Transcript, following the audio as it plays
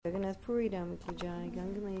Jagannath Puri Dhamma ki jai,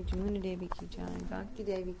 Gangamai Jamuna Devi ki jai, Bhakti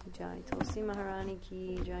Devi ki jai, Tulsi Maharani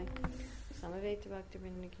ki jai, Samaveta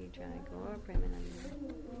Bhaktivinoda ki jai, Gaur Premananda.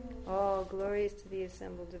 All glories to the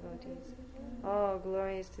assembled devotees. All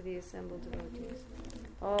glories to the assembled devotees.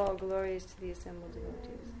 All glories to the assembled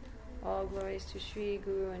devotees. All glories to Sri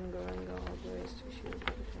Guru and Gauranga. All glories to Sri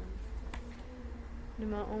Guru.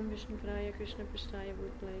 Nama Om Vishnu Padaya Krishna Prasthaya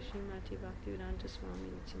Bhutale Srimati Bhaktivedanta Swami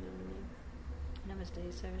Nityanamani. Namaste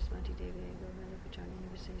Saraswati Devi Govardhana Pacharni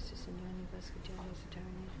Visesa Sanyani Vaskajani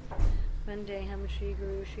Satarni Vandeham Shri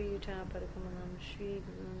Guru Shri Yuta Padakamalam Shri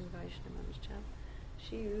Guru Vaishnavamscha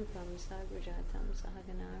Shri Rupam Sagrajatam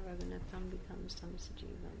Sahagana Raghunatham Bikam Sam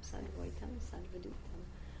Sajivam Sadvaitam Sadvadutam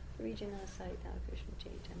Parijana Saita Krishna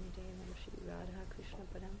Chaitanya Devam Shri Radha Krishna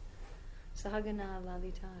Padam Sahagana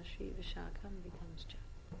Lalita Shri Vishakam Bikamscha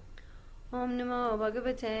Om Namo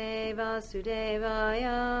Bhagavate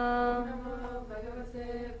Vasudevaya. Om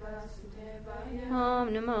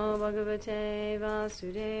Namo Bhagavate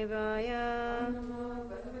Vasudevaya.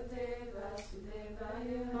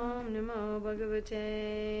 Om Namo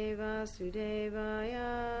Bhagavate Vasudevaya.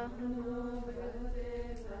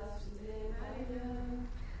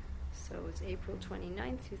 So it's April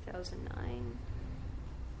 29th, 2009.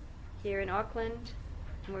 Here in Auckland,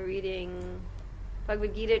 we're reading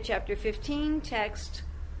Bhagavad Gita, chapter 15, text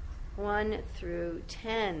 1 through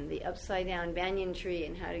 10, the upside-down banyan tree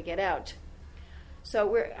and how to get out.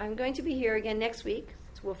 So I'm going to be here again next week.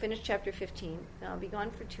 So we'll finish chapter 15. Then I'll be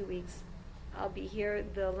gone for 2 weeks. I'll be here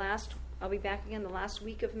I'll be back again the last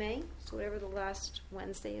week of May. So whatever the last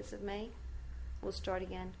Wednesday is of May, we'll start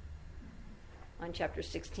again on chapter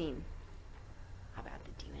 16. How about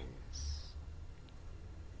the demons?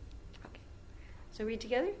 Okay. So read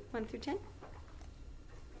together, 1 through 10.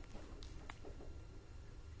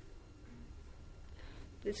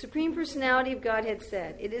 The Supreme Personality of Godhead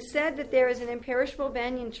said, "It is said that there is an imperishable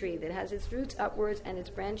banyan tree that has its roots upwards and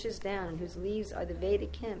its branches down, and whose leaves are the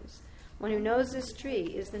Vedic hymns. One who knows this tree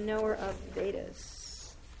is the knower of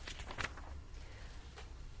Vedas.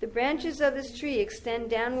 The branches of this tree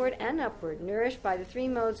extend downward and upward, nourished by the three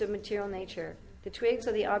modes of material nature. The twigs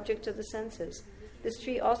are the object of the senses. This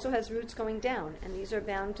tree also has roots going down, and these are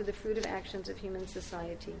bound to the fruit of actions of human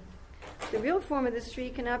society. The real form of this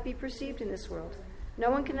tree cannot be perceived in this world. No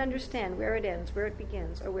one can understand where it ends, where it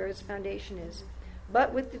begins, or where its foundation is.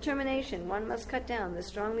 But with determination, one must cut down the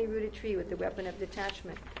strongly rooted tree with the weapon of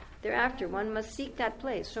detachment. Thereafter, one must seek that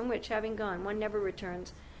place from which, having gone, one never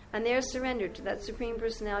returns, and there surrender to that Supreme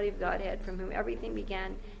Personality of Godhead, from whom everything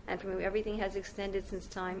began and from whom everything has extended since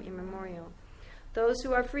time immemorial. Those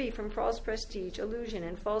who are free from false prestige, illusion,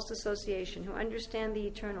 and false association, who understand the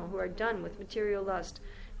eternal, who are done with material lust,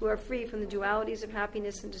 who are free from the dualities of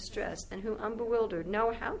happiness and distress, and who, unbewildered,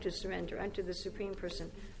 know how to surrender unto the Supreme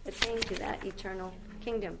Person, attain to that eternal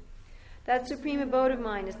kingdom. That supreme abode of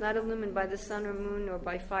mine is not illumined by the sun or moon, nor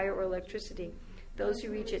by fire or electricity. Those who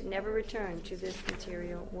reach it never return to this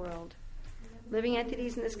material world. Living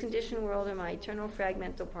entities in this conditioned world are my eternal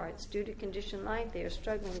fragmental parts. Due to conditioned life, they are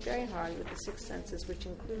struggling very hard with the six senses, which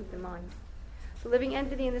include the mind. The living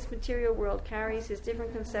entity in this material world carries his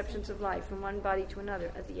different conceptions of life from one body to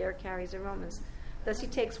another, as the air carries aromas. Thus he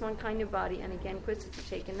takes one kind of body and again quits it to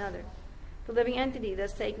take another. The living entity,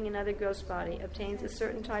 thus taking another gross body, obtains a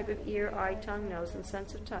certain type of ear, eye, tongue, nose, and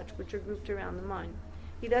sense of touch, which are grouped around the mind.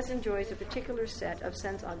 He thus enjoys a particular set of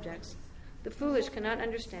sense objects. The foolish cannot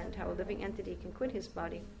understand how a living entity can quit his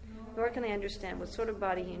body, nor can they understand what sort of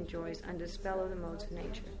body he enjoys under the spell of the modes of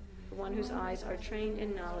nature. The one whose eyes are trained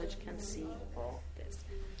in knowledge can see all this."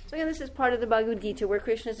 So again, this is part of the Bhagavad Gita where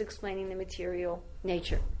Krishna is explaining the material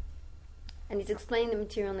nature. And he's explaining the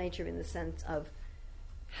material nature in the sense of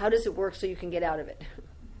how does it work so you can get out of it.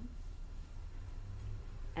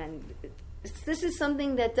 And this is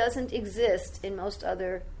something that doesn't exist in most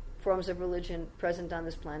other forms of religion present on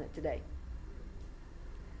this planet today.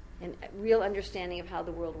 And a real understanding of how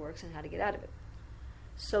the world works and how to get out of it.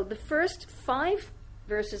 So the first 5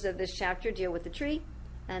 verses of this chapter deal with the tree,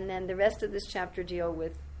 and then the rest of this chapter deal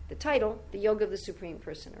with the title, the Yoga of the Supreme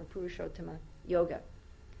Person, or Purushottama Yoga.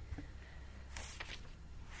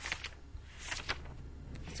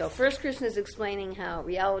 So first Krishna is explaining how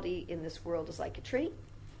reality in this world is like a tree.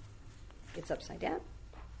 It's upside down.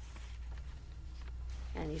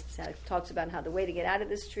 And he talks about how the way to get out of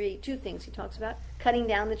this tree, 2 things he talks about: cutting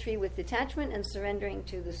down the tree with detachment and surrendering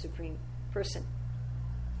to the Supreme Person.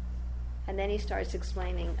 And then he starts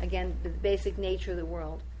explaining, again, the basic nature of the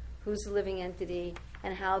world, who's the living entity,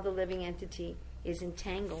 and how the living entity is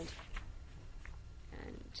entangled,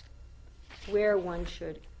 and where one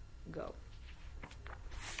should go.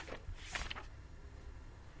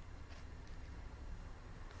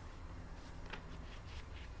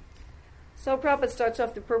 So Prabhupada starts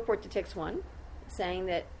off the purport to text 1, saying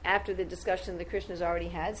that after the discussion that Krishna's already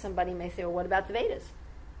had, somebody may say, well, what about the Vedas?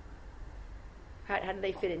 How do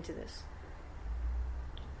they fit into this?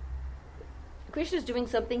 Krishna's doing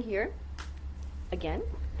something here, again,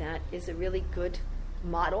 that is a really good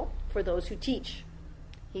model for those who teach.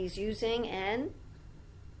 He's using an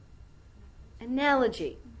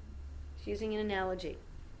analogy. He's using an analogy.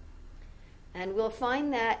 And we'll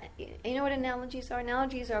find that, you know what analogies are?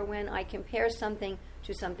 Analogies are when I compare something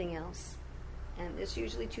to something else. And there's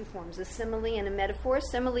usually two forms, a simile and a metaphor.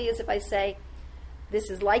 Simile is if I say, this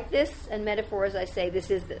is like this, and metaphor is I say,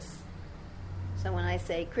 this is this. So when I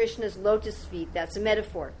say Krishna's lotus feet, that's a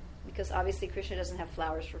metaphor, because obviously Krishna doesn't have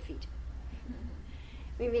flowers for feet.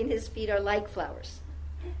 We mean his feet are like flowers.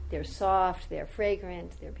 They're soft, they're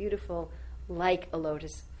fragrant, they're beautiful, like a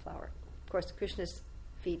lotus flower. Of course, Krishna's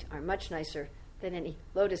feet are much nicer than any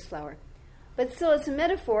lotus flower. But still, it's a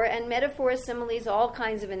metaphor, and metaphors, similes, all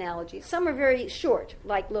kinds of analogies. Some are very short,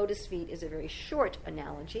 like lotus feet is a very short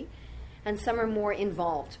analogy, and some are more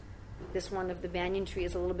involved. This one of the banyan tree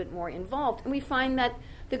is a little bit more involved. And we find that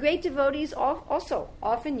the great devotees also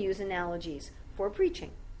often use analogies for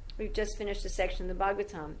preaching. We've just finished a section of the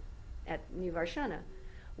Bhagavatam at New Varshana,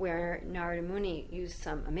 where Narada Muni used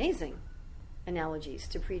some amazing analogies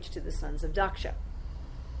to preach to the sons of Daksha.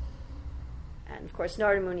 And of course,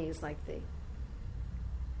 Narada Muni is like the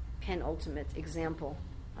penultimate example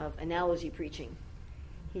of analogy preaching.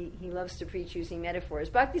 He loves to preach using metaphors.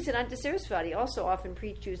 Bhaktisiddhanta Saraswati also often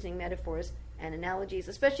preached using metaphors and analogies,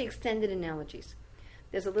 especially extended analogies.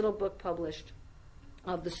 There's a little book published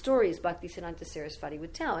of the stories Bhaktisiddhanta Saraswati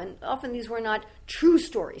would tell, and often these were not true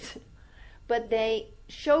stories, but they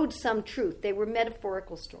showed some truth. They were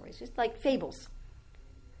metaphorical stories, just like fables.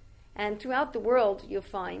 And throughout the world, you'll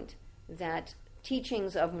find that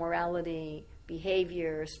teachings of morality,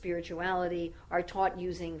 behavior, spirituality are taught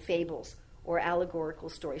using fables or allegorical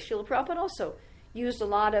stories. Srila Prabhupada also used a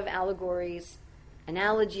lot of allegories,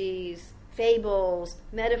 analogies, fables,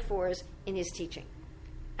 metaphors in his teaching.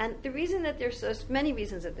 And the reason that there's so many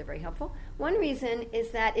reasons that they're very helpful. One reason is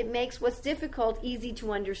that it makes what's difficult easy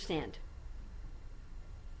to understand.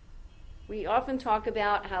 We often talk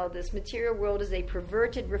about how this material world is a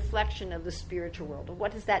perverted reflection of the spiritual world.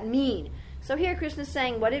 What does that mean? So here Krishna is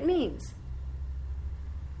saying what it means.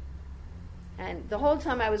 And the whole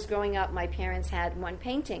time I was growing up, my parents had one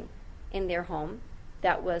painting in their home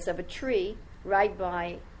that was of a tree right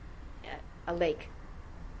by a lake.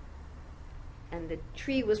 And the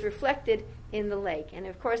tree was reflected in the lake. And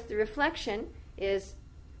of course, the reflection is,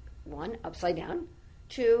 1, upside down,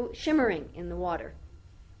 2, shimmering in the water.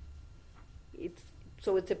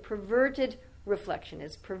 So it's a perverted reflection.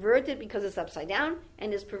 It's perverted because it's upside down,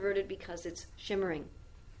 and it's perverted because it's shimmering.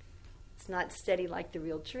 It's not steady like the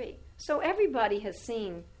real tree. So everybody has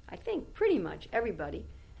seen, I think pretty much everybody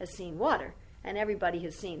has seen water, and everybody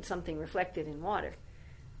has seen something reflected in water,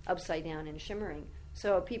 upside down and shimmering.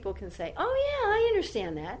 So people can say, oh yeah, I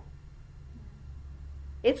understand that.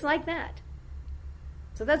 It's like that.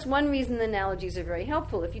 So that's one reason the analogies are very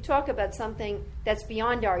helpful. If you talk about something that's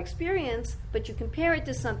beyond our experience, but you compare it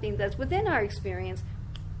to something that's within our experience,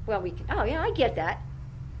 well, we can, oh yeah, I get that.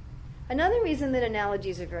 Another reason that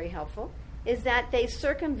analogies are very helpful is that they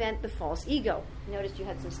circumvent the false ego. You noticed you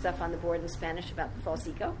had some stuff on the board in Spanish about the false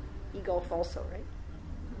ego. Ego falso, right?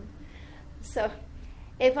 So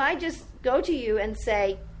if I just go to you and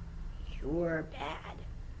say, you're bad,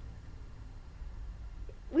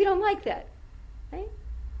 we don't like that, right?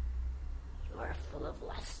 You're full of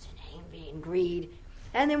lust and envy and greed.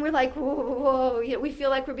 And then we're like, whoa, whoa, whoa. You know, we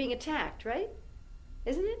feel like we're being attacked, right?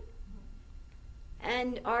 Isn't it?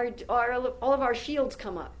 And all of our shields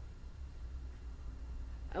come up.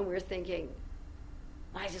 And we're thinking,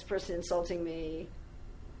 why is this person insulting me?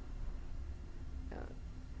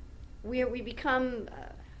 We become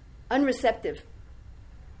unreceptive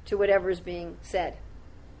to whatever is being said.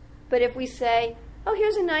 But if we say, oh,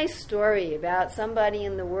 here's a nice story about somebody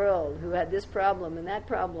in the world who had this problem and that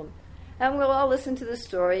problem, and we'll all listen to the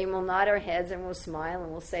story and we'll nod our heads and we'll smile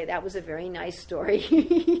and we'll say, that was a very nice story.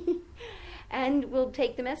 And we'll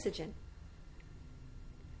take the message in.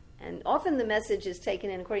 And often the message is taken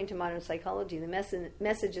in, according to modern psychology, the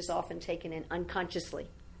message is often taken in unconsciously.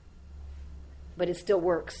 But it still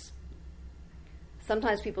works.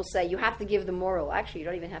 Sometimes people say, you have to give the moral. Actually, you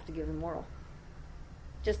don't even have to give the moral.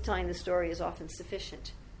 Just telling the story is often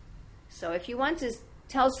sufficient. So if you want to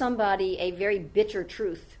tell somebody a very bitter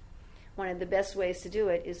truth, one of the best ways to do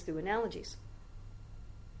it is through analogies.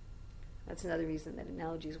 That's another reason that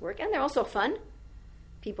analogies work. And they're also fun.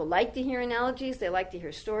 People like to hear analogies. They like to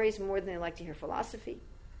hear stories more than they like to hear philosophy.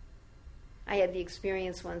 I had the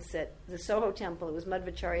experience once at the Soho Temple. It was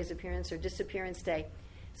Madhvacharya's appearance or disappearance day.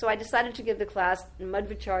 So I decided to give the class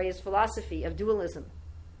Madhvacharya's philosophy of dualism.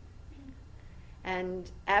 And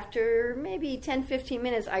after maybe 10, 15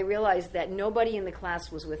 minutes, I realized that nobody in the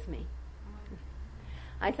class was with me.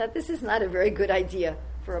 I thought this is not a very good idea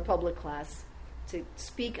for a public class to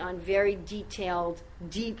speak on very detailed,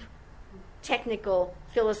 deep, technical,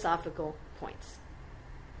 philosophical points.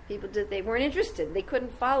 They weren't interested. They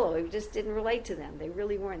couldn't follow. It just didn't relate to them. They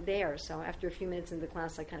really weren't there. So after a few minutes in the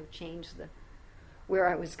class, I kind of changed where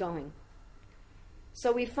I was going.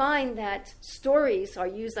 So we find that stories are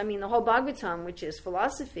used, the whole Bhagavatam, which is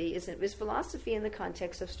philosophy, is philosophy in the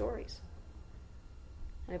context of stories.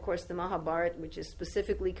 And of course the Mahabharata, which is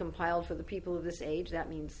specifically compiled for the people of this age, that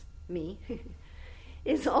means me,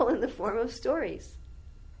 is all in the form of stories.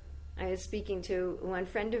 I was speaking to one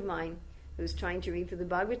friend of mine who was trying to read through the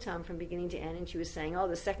Bhagavatam from beginning to end, and she was saying,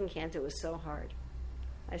 the second canto was so hard.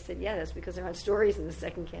 I said, yeah, that's because there aren't stories in the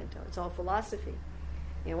second canto. It's all philosophy.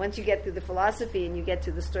 Once you get through the philosophy and you get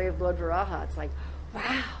to the story of Lord Varaha, it's like,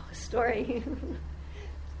 wow, a story.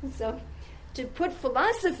 So to put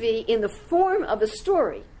philosophy in the form of a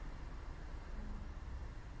story,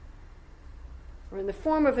 or in the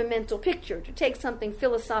form of a mental picture, to take something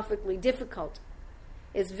philosophically difficult,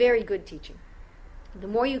 is very good teaching. The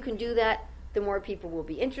more you can do that, the more people will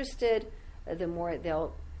be interested, the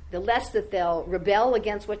less that they'll rebel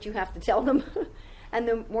against what you have to tell them, and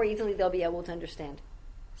the more easily they'll be able to understand.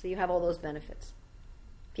 So you have all those benefits.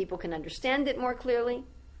 People can understand it more clearly.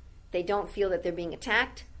 They don't feel that they're being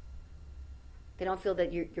attacked. They don't feel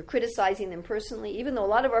that you're criticizing them personally, even though a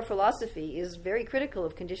lot of our philosophy is very critical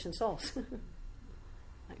of conditioned souls.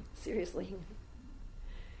 Seriously.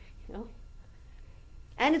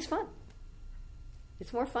 And it's fun.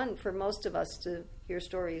 It's more fun for most of us to hear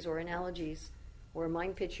stories or analogies or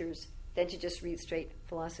mind pictures than to just read straight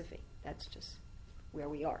philosophy. That's just where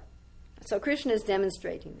we are. So Krishna is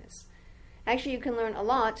demonstrating this. Actually, you can learn a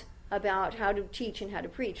lot about how to teach and how to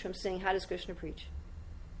preach from saying, how does Krishna preach?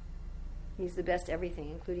 He's the best everything,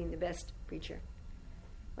 including the best preacher.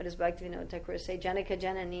 What does Bhaktivinoda Thakur say? Janaka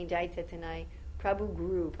janani daitatanai prabhu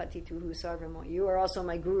guru patituhu sarvamo. You are also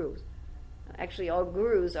my gurus. Actually, all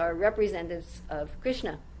gurus are representatives of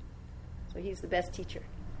Krishna. So he's the best teacher.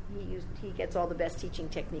 He gets all the best teaching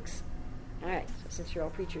techniques. All right, so since you're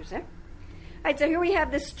all preachers, All right, so here we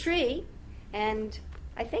have this tree, and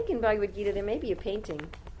I think in Bhagavad Gita there may be a painting.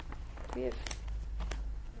 We have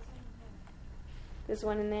this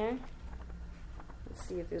one in there. Let's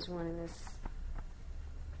see if there's one in this.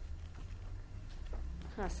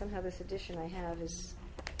 Somehow this edition I have is...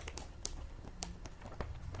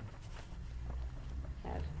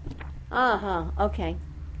 okay.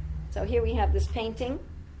 So here we have this painting.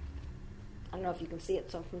 I don't know if you can see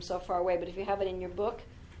it from so far away, but if you have it in your book,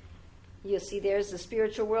 you'll see there's the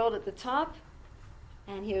spiritual world at the top,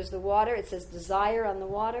 and here's the water. It says desire on the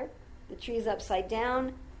water. The tree's upside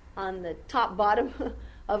down. On the top bottom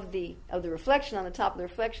of the reflection, on the top of the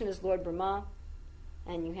reflection is Lord Brahma,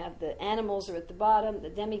 and you have the animals are at the bottom, the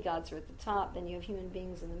demigods are at the top, then you have human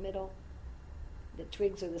beings in the middle. The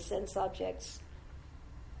twigs are the sense objects.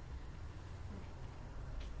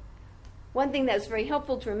 One thing that's very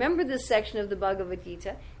helpful to remember this section of the Bhagavad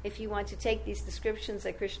Gita, if you want to take these descriptions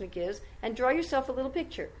that Krishna gives and draw yourself a little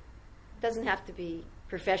picture. It doesn't have to be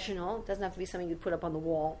professional. It doesn't have to be something you put up on the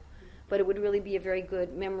wall. But it would really be a very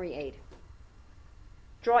good memory aid.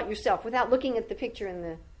 Draw it yourself without looking at the picture in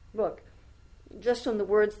the book. Just from the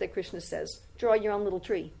words that Krishna says. Draw your own little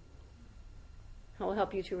tree. It will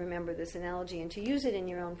help you to remember this analogy and to use it in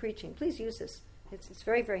your own preaching. Please use this. It's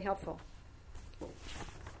very, very helpful.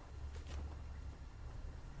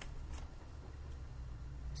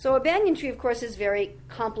 So a banyan tree, of course, is very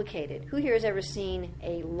complicated. Who here has ever seen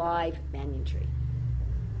a live banyan tree?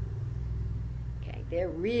 Okay, they're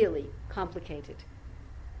really complicated.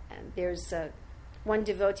 And there's one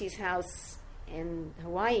devotee's house in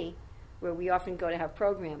Hawaii where we often go to have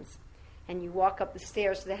programs. And you walk up the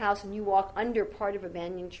stairs to the house and you walk under part of a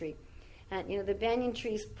banyan tree. And, the banyan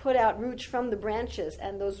trees put out roots from the branches,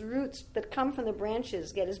 and those roots that come from the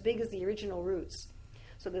branches get as big as the original roots.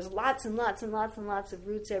 So there's lots and lots and lots and lots of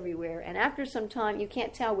roots everywhere. And after some time, you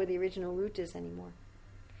can't tell where the original root is anymore.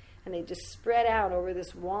 And they just spread out over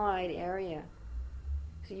this wide area.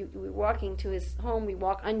 So we're walking to his home. We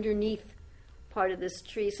walk underneath part of this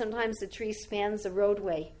tree. Sometimes the tree spans the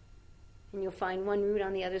roadway. And you'll find one root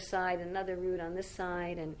on the other side, another root on this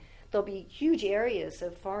side. And there'll be huge areas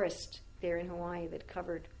of forest there in Hawaii that are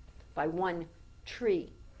covered by one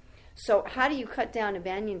tree. So how do you cut down a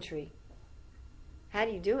banyan tree? How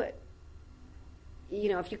do you do it?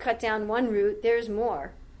 if you cut down one root, there's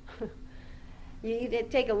more. It'd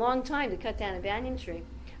take a long time to cut down a banyan tree.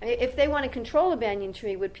 I mean, if they want to control a banyan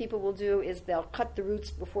tree, what people will do is they'll cut the roots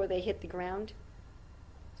before they hit the ground,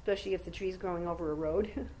 especially if the tree's growing over a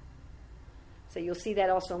road. So you'll see that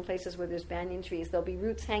also in places where there's banyan trees. There'll be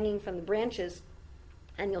roots hanging from the branches,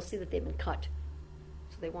 and you'll see that they've been cut,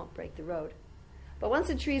 so they won't break the road. But once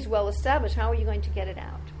a tree is well established, how are you going to get it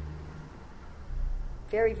out?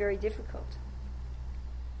 Very, very difficult.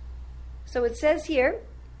 So it says here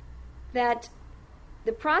that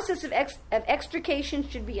the process of extrication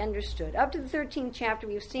should be understood. Up to the 13th chapter,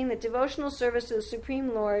 we've seen that devotional service to the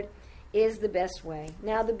Supreme Lord is the best way.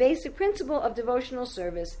 Now, the basic principle of devotional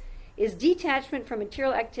service is detachment from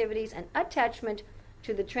material activities and attachment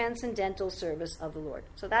to the transcendental service of the Lord.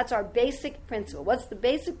 So that's our basic principle. What's the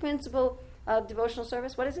basic principle of devotional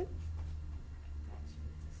service? What is it?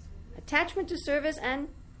 Attachment to service and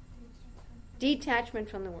detachment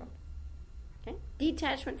from the world. Okay?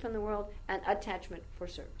 Detachment from the world and attachment for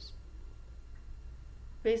service.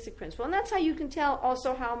 Basic principle. And that's how you can tell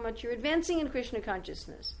also how much you're advancing in Krishna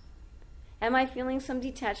consciousness. Am I feeling some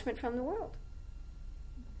detachment from the world?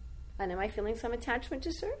 And am I feeling some attachment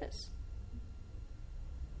to service?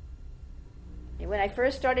 And when I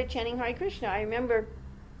first started chanting Hare Krishna, I remember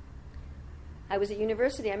I was at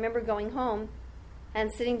university. I remember going home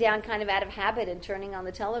and sitting down kind of out of habit and turning on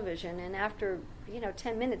the television. And after,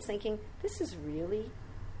 10 minutes thinking, this is really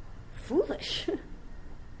foolish.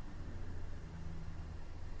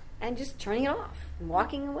 And just turning it off and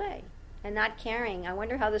walking away and not caring. I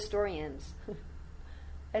wonder how the story ends.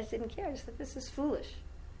 I just didn't care. I just thought, this is foolish.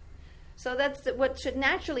 So that's what should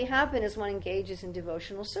naturally happen as one engages in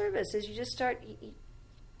devotional service, is you just start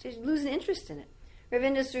to lose an interest in it.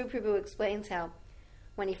 Ravinda Prabhu explains how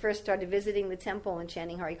when he first started visiting the temple and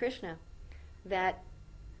chanting Hare Krishna, that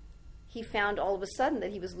he found all of a sudden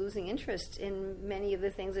that he was losing interest in many of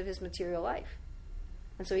the things of his material life.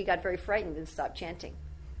 And so he got very frightened and stopped chanting.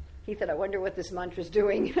 He thought, I wonder what this mantra's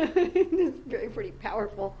doing. It's very pretty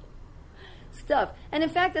powerful stuff. And in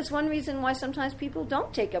fact, that's one reason why sometimes people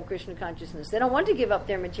don't take up Krishna consciousness. They don't want to give up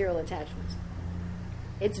their material attachments.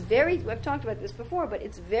 I've talked about this before, but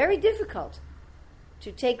it's very difficult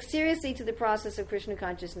to take seriously to the process of Krishna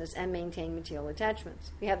consciousness and maintain material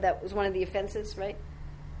attachments. That was one of the offenses, right?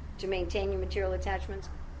 To maintain your material attachments.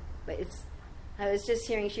 But I was just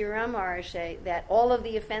hearing Sri Ram Maharaj say that all of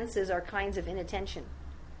the offenses are kinds of inattention.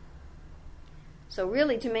 So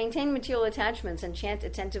really, to maintain material attachments and chant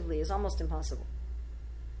attentively is almost impossible.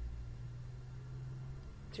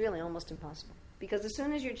 It's really almost impossible. Because as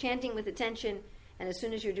soon as you're chanting with attention, and as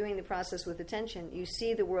soon as you're doing the process with attention, you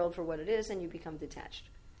see the world for what it is and you become detached.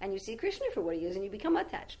 And you see Krishna for what he is and you become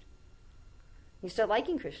attached. You start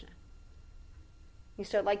liking Krishna. You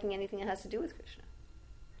start liking anything that has to do with Krishna.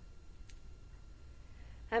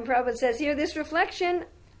 And Prabhupada says here, this reflection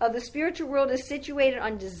of the spiritual world is situated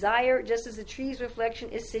on desire, just as the tree's reflection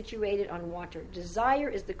is situated on water. Desire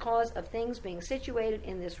is the cause of things being situated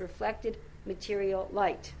in this reflected material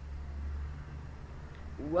light.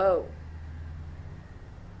 Whoa.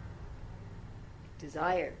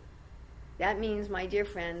 Desire. That means, my dear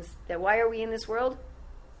friends, that why are we in this world?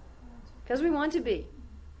 Because we want to be.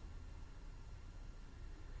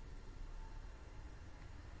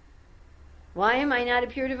 Why am I not a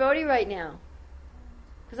pure devotee right now?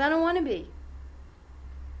 Because I don't want to be.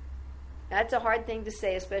 That's a hard thing to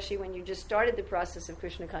say, especially when you just started the process of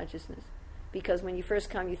Krishna consciousness. Because when you first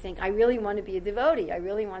come, you think, I really want to be a devotee. I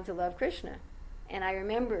really want to love Krishna. And I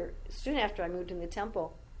remember, soon after I moved in the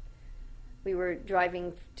temple, we were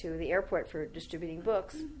driving to the airport for distributing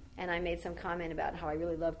books, and I made some comment about how I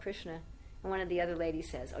really love Krishna. And one of the other ladies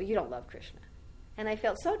says, oh, you don't love Krishna. And I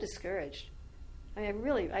felt so discouraged.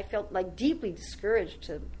 I felt like deeply discouraged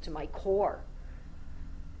to my core.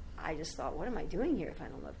 I just thought, what am I doing here if I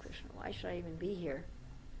don't love Krishna? Why should I even be here?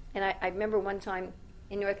 And I remember one time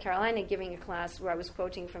in North Carolina giving a class where I was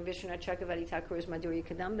quoting from Vishwanath Chakravarti Thakur's Madhurya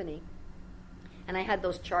Kadambini. And I had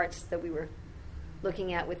those charts that we were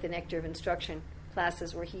looking at with the Nectar of Instruction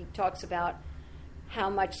classes where he talks about how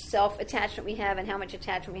much self-attachment we have and how much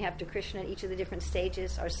attachment we have to Krishna at each of the different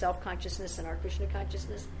stages, our self-consciousness and our Krishna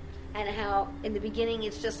consciousness, and how in the beginning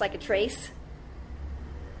it's just like a trace.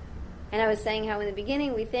 And I was saying how in the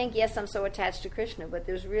beginning we think, yes, I'm so attached to Krishna, but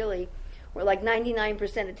we're like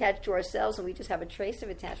 99% attached to ourselves and we just have a trace of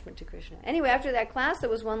attachment to Krishna. Anyway, after that class, there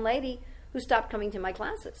was one lady who stopped coming to my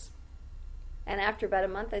classes. And after about a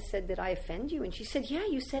month, I said, did I offend you? And she said, yeah,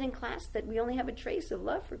 you said in class that we only have a trace of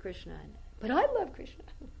love for Krishna. But I love Krishna.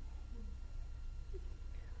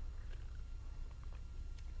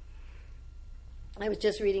 I was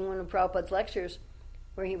just reading one of Prabhupada's lectures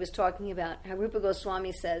where he was talking about how Rupa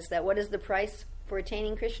Goswami says that what is the price for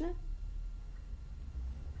attaining Krishna?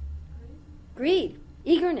 Greed,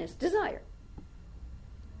 eagerness, desire.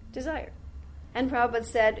 Desire. And Prabhupada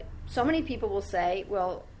said, so many people will say,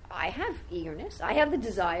 well, I have eagerness, I have the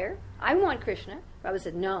desire, I want Krishna. Prabhupada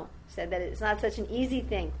said, no. He said that it's not such an easy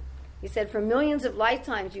thing. He said, for millions of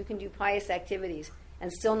lifetimes you can do pious activities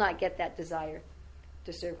and still not get that desire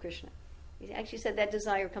to serve Krishna. He actually said that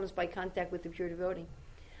desire comes by contact with the pure devotee.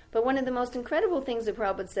 But one of the most incredible things that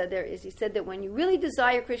Prabhupada said there is, he said that when you really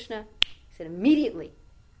desire Krishna, he said immediately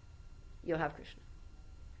you'll have Krishna.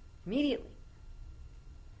 Immediately.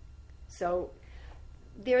 So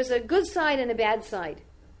there's a good side and a bad side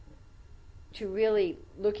to really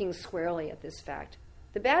looking squarely at this fact.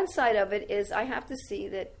 The bad side of it is I have to see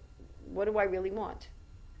that what do I really want?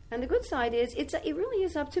 And the good side is it really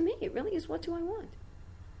is up to me. It really is what do I want?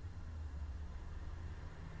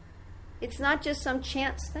 It's not just some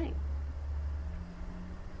chance thing.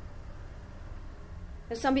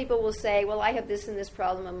 And some people will say, well, I have this and this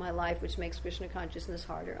problem in my life which makes Krishna consciousness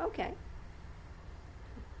harder. Okay.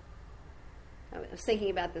 I was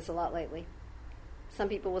thinking about this a lot lately. Some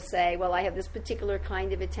people will say, well, I have this particular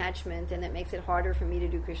kind of attachment and it makes it harder for me to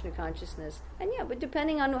do Krishna consciousness. And yeah, but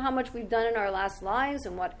depending on how much we've done in our last lives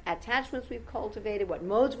and what attachments we've cultivated, what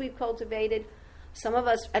modes we've cultivated, some of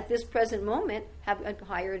us at this present moment have a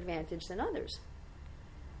higher advantage than others.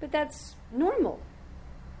 But that's normal.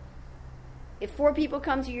 If 4 people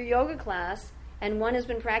come to your yoga class and one has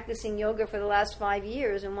been practicing yoga for the last 5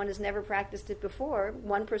 years and one has never practiced it before,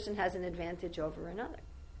 one person has an advantage over another.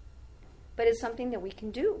 But it's something that we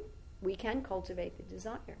can do. We can cultivate the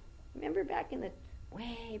desire. Remember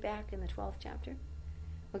way back in the 12th chapter,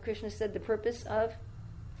 when Krishna said the purpose of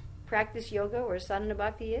practice yoga or sadhana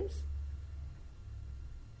bhakti is?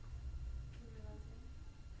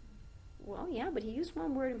 Well, yeah, but he used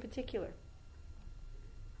one word in particular.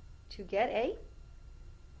 To get a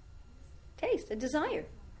taste, a desire.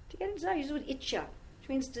 To get a desire. He used the word ichcha, which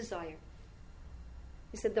means desire.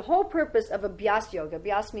 He said the whole purpose of abhyas yoga,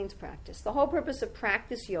 abhyas means practice, the whole purpose of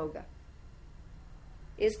practice yoga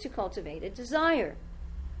is to cultivate a desire.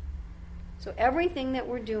 So everything that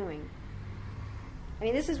we're doing, I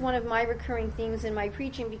mean, this is one of my recurring themes in my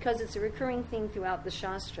preaching because it's a recurring theme throughout the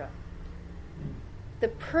Shastra. The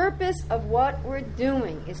purpose of what we're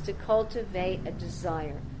doing is to cultivate a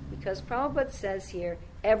desire. Because Prabhupada says here,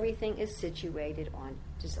 everything is situated on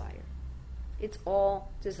desire. It's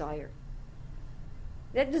all desire.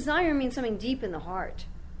 That desire means something deep in the heart.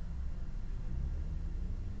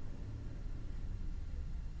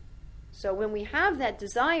 So when we have that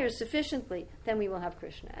desire sufficiently, then we will have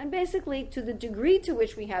Krishna. And basically, to the degree to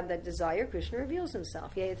which we have that desire, Krishna reveals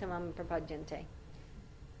himself. Yayatamam prapadyante.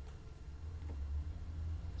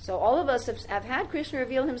 So all of us have had Krishna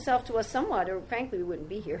reveal himself to us somewhat, or frankly, we wouldn't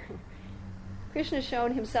be here. Krishna has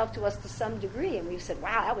shown himself to us to some degree, and we've said,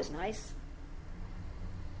 wow, that was nice.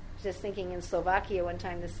 I was just thinking in Slovakia one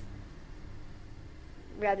time, this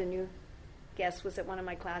rather new guest was at one of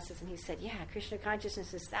my classes, and he said, yeah, Krishna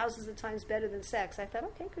consciousness is thousands of times better than sex. I thought,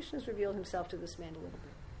 okay, Krishna's revealed himself to this man a little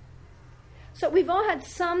bit. So we've all had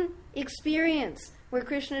some experience where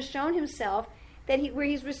Krishna has shown himself where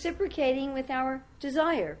he's reciprocating with our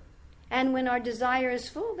desire. And when our desire is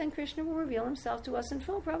full, then Krishna will reveal himself to us in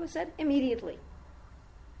full. Prabhupada said, immediately.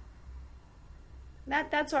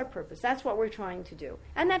 That's our purpose. That's what we're trying to do.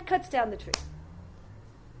 And that cuts down the tree.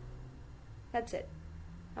 That's it.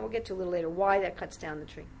 And we'll get to a little later why that cuts down the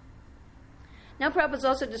tree. Now Prabhupada's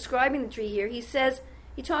also describing the tree here.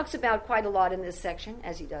 He talks about quite a lot in this section,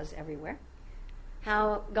 as he does everywhere,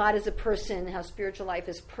 how God is a person, how spiritual life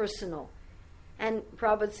is personal. And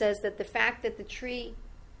Prabhupada says that the fact that the tree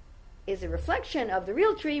is a reflection of the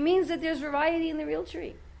real tree means that there's variety in the real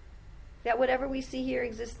tree. That whatever we see here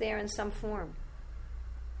exists there in some form.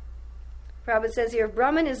 Prabhupada says here, if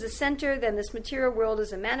Brahman is the center, then this material world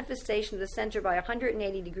is a manifestation of the center by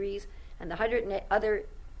 180 degrees, and the other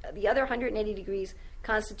 180 degrees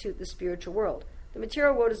constitute the spiritual world. The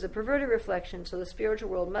material world is a perverted reflection, so the spiritual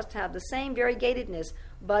world must have the same variegatedness,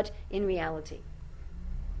 but in reality.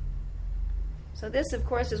 So this, of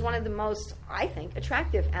course, is one of the most, I think,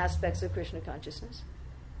 attractive aspects of Krishna consciousness.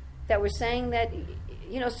 That we're saying that,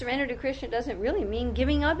 surrender to Krishna doesn't really mean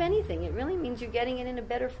giving up anything. It really means you're getting it in a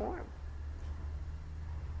better form.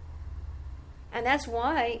 And that's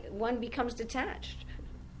why one becomes detached.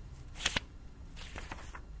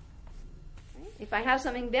 Right? If I have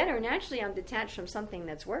something better, naturally I'm detached from something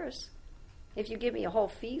that's worse. If you give me a whole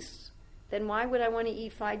feast, then why would I want to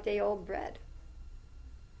eat 5-day-old bread?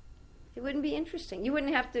 It wouldn't be interesting. You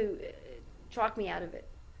wouldn't have to talk me out of it.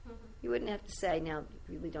 You wouldn't have to say, now,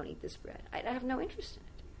 really don't eat this bread. I have no interest in it.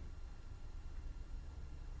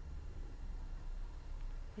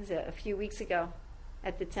 It was a few weeks ago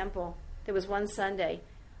at the temple. There was one Sunday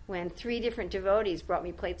when 3 different devotees brought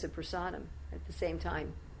me plates of prasadam at the same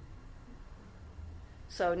time.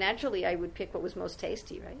 So naturally, I would pick what was most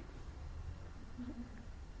tasty, right?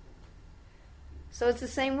 So it's the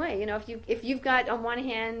same way, if you've got on one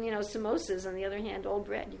hand, samosas, on the other hand, old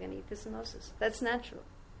bread, you're going to eat the samosas. That's natural.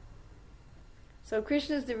 So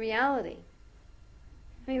Krishna is the reality.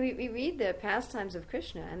 I mean, we read the pastimes of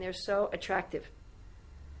Krishna, and they're so attractive.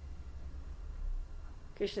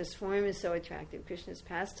 Krishna's form is so attractive. Krishna's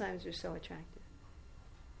pastimes are so attractive.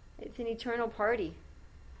 It's an eternal party,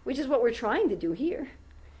 which is what we're trying to do here.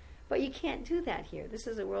 But you can't do that here. This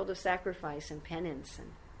is a world of sacrifice and penance and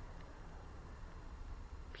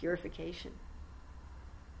purification.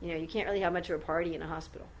 You can't really have much of a party in a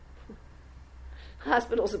hospital.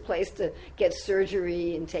 Hospital's a place to get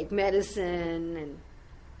surgery and take medicine, and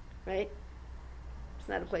right? It's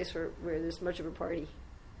not a place where there's much of a party.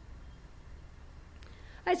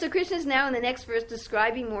 All right, so Krishna is now in the next verse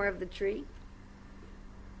describing more of the tree.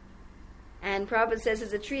 And Prabhupada says,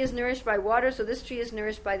 as the tree is nourished by water, so this tree is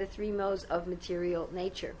nourished by the 3 modes of material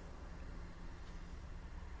nature.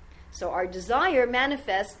 So our desire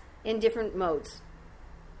manifests in different modes.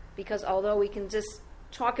 Because although we can just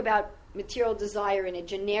talk about material desire in a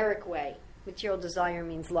generic way, material desire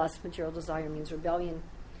means lust, material desire means rebellion,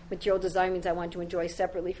 material desire means I want to enjoy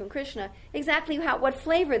separately from Krishna, exactly what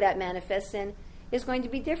flavor that manifests in is going to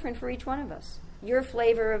be different for each one of us. Your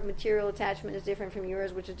flavor of material attachment is different from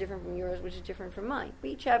yours, which is different from yours, which is different from mine. We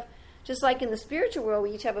each have, just like in the spiritual world,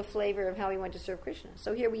 we each have a flavor of how we want to serve Krishna.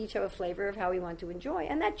 So here we each have a flavor of how we want to enjoy.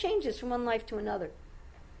 And that changes from one life to another.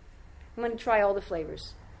 I'm going to try all the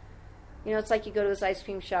flavors. It's like you go to this ice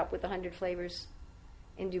cream shop with 100 flavors.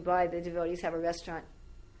 In Dubai, the devotees have a restaurant.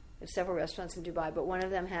 There's several restaurants in Dubai, but one of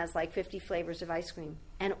them has like 50 flavors of ice cream.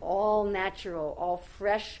 And all natural, all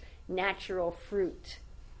fresh, natural fruit.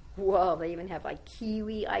 Whoa, they even have like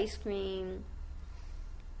kiwi ice cream.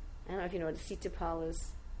 I don't know if you know what a sitapal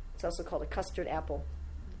is. It's also called a custard apple.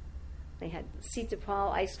 They had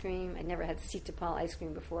sitapal ice cream. I never had sitapal ice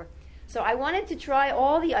cream before. So I wanted to try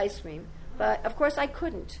all the ice cream, but of course I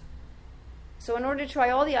couldn't. So in order to try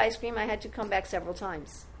all the ice cream, I had to come back several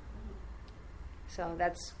times. So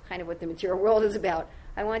that's kind of what the material world is about.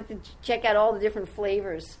 I wanted to check out all the different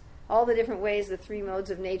flavors, all the different ways the 3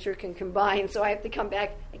 modes of nature can combine. So I have to come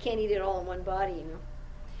back. I can't eat it all in one body,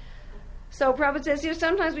 So Prabhupada says here,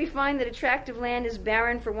 sometimes we find that a tract of land is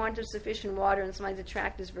barren for want of sufficient water, and sometimes the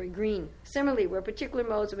tract is very green. Similarly, where particular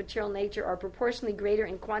modes of material nature are proportionally greater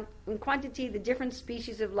in quantity, the different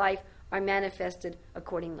species of life are manifested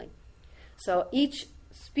accordingly. So each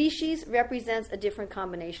species represents a different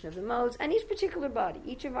combination of the modes, and each particular body,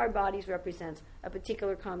 each of our bodies represents a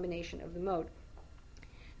particular combination of the mode.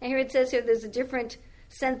 And here it says here there's a different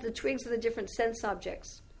sense, the twigs are the different sense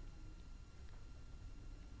objects.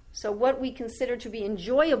 So what we consider to be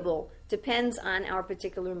enjoyable depends on our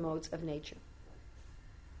particular modes of nature.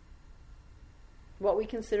 What we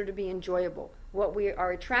consider to be enjoyable, what we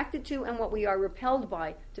are attracted to and what we are repelled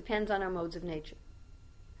by depends on our modes of nature.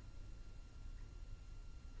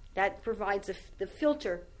 That provides the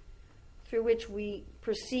filter through which we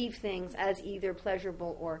perceive things as either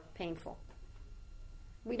pleasurable or painful.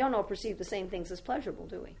 We don't all perceive the same things as pleasurable,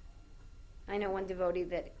 do we? I know one devotee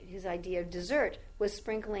that his idea of dessert was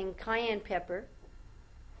sprinkling cayenne pepper,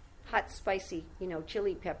 hot, spicy,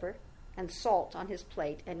 chili pepper, and salt on his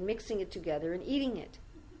plate and mixing it together and eating it.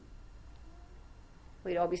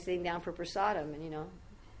 We'd all be sitting down for prasadam and,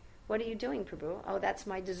 what are you doing, Prabhu? Oh, that's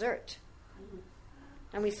my dessert.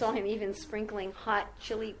 And we saw him even sprinkling hot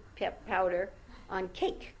chili powder on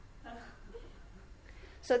cake.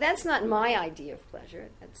 So that's not my idea of pleasure.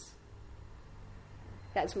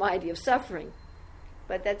 That's my idea of suffering.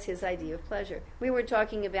 But that's his idea of pleasure. We were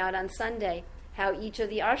talking about on Sunday how each of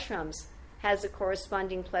the ashrams has a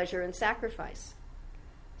corresponding pleasure and sacrifice.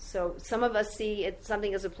 So some of us see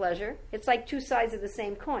something as a pleasure. It's like 2 sides of the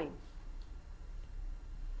same coin.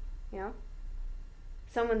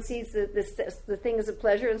 Someone sees the thing as a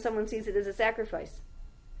pleasure and someone sees it as a sacrifice.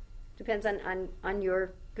 Depends on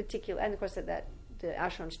your particular, and of course that the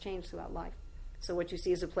ashrams change throughout life. So what you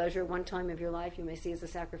see as a pleasure one time of your life, you may see as a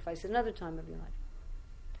sacrifice another time of your life.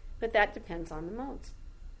 But that depends on the modes.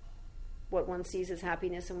 What one sees as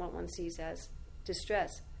happiness and what one sees as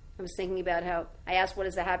distress. I was thinking about how, I asked what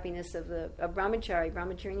is the happiness of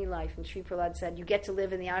brahmacharini life, and Sri Prahlad said, you get to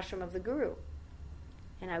live in the ashram of the Guru.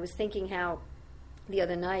 And I was thinking how the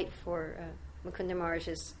other night for Mukunda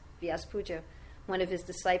Maharaj's Vyas Puja, one of his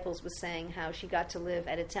disciples was saying how she got to live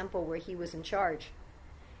at a temple where he was in charge.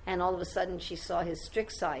 And all of a sudden she saw his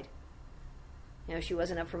strict side. She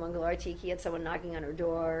wasn't up for Mangal Arati. He had someone knocking on her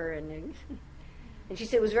door. And she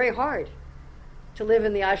said it was very hard to live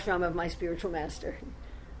in the ashram of my spiritual master.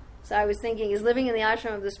 So I was thinking, is living in the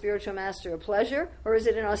ashram of the spiritual master a pleasure, or is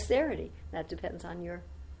it an austerity? That depends on your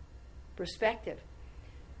perspective.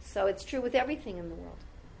 So it's true with everything in the world.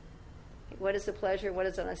 What is a pleasure? What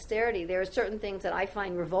is an austerity? There are certain things that I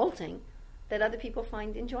find revolting that other people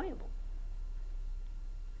find enjoyable.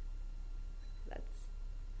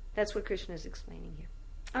 That's what Krishna is explaining here.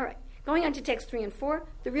 All right. Going on to text 3 and 4.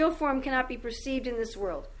 The real form cannot be perceived in this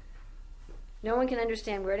world. No one can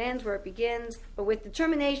understand where it ends, where it begins. But with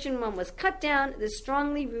determination, one must cut down this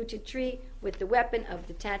strongly rooted tree with the weapon of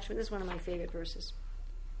detachment. This is one of my favorite verses.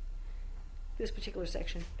 This particular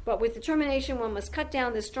section. But with determination, one must cut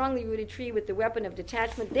down this strongly rooted tree with the weapon of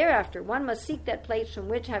detachment. Thereafter, one must seek that place from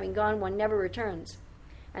which, having gone, one never returns.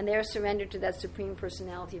 And there surrender to that Supreme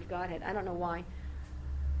Personality of Godhead. I don't know why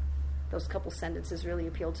those couple sentences really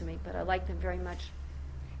appeal to me, but I like them very much.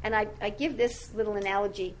 And I give this little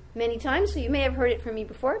analogy many times, so you may have heard it from me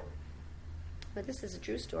before, but this is a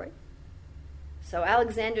true story. So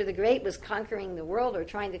Alexander the Great was conquering the world, or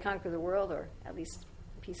trying to conquer the world, or at least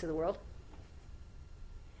a piece of the world.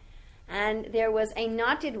 And there was a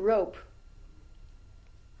knotted rope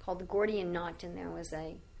called the Gordian knot, and there was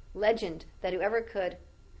a legend that whoever could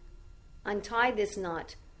untie this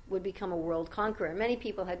knot would become a world conqueror. Many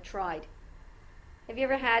people had tried. Have you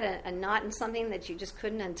ever had a knot in something that you just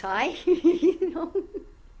couldn't untie?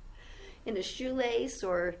 In a shoelace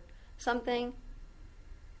or something?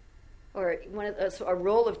 Or a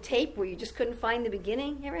roll of tape where you just couldn't find the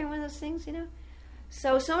beginning? You ever had one of those things,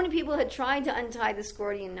 So many people had tried to untie this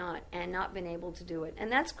Gordian knot and not been able to do it.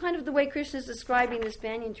 And that's kind of the way Krishna is describing this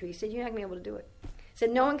banyan tree. He said, you're not going to be able to do it. He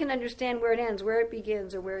said, no one can understand where it ends, where it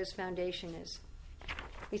begins, or where his foundation is.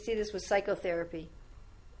 We see this with psychotherapy.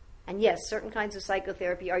 And yes, certain kinds of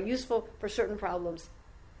psychotherapy are useful for certain problems,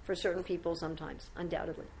 for certain people sometimes,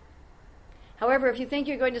 undoubtedly. However, if you think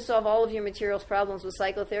you're going to solve all of your material problems with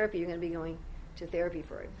psychotherapy, you're going to be going to therapy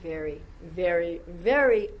for a very, very,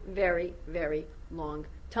 very, very, very long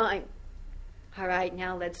time. All right,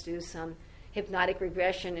 now let's do some hypnotic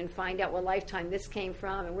regression and find out what lifetime this came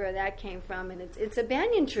from and where that came from. And it's a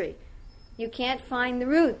banyan tree. You can't find the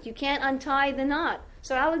root. You can't untie the knot.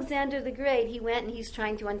 So Alexander the Great, he went and he's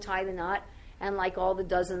trying to untie the knot, and like all the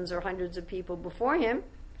dozens or hundreds of people before him,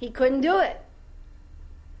 he couldn't do it.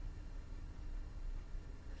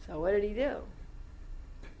 So what did he do?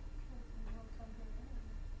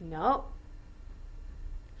 No.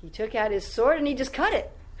 He took out his sword and he just cut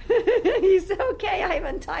it. He said, okay, I've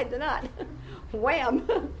untied the knot.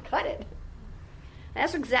 Wham, cut it.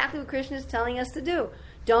 That's exactly what Krishna is telling us to do.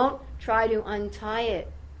 Don't try to untie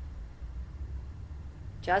it.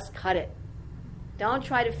 Just cut it. Don't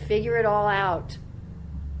try to figure it all out.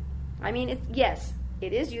 I mean, yes,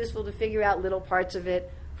 it is useful to figure out little parts of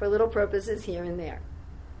it for little purposes here and there.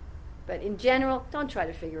 But in general, don't try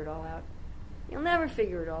to figure it all out. You'll never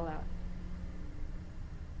figure it all out.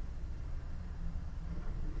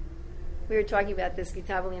 We were talking about this,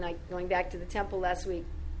 Gitabali and I, going back to the temple last week,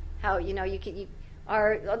 how,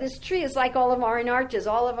 this tree is like all of our anarchas,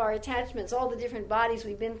 all of our attachments, all the different bodies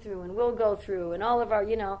we've been through and will go through, and all of our,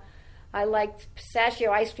 I liked pistachio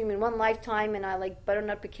ice cream in one lifetime, and I like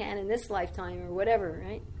butternut pecan in this lifetime, or whatever,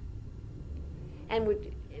 right?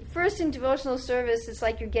 And first in devotional service, it's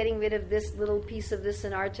like you're getting rid of this little piece of this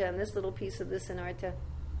anarcha and this little piece of this anarcha.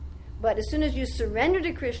 But as soon as you surrender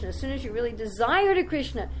to Krishna, as soon as you really desire to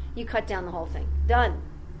Krishna, you cut down the whole thing. Done.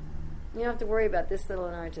 You don't have to worry about this little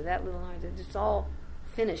anarcha, that little anarcha. It's all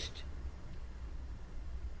finished.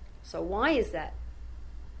 So why is that?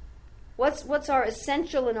 What's our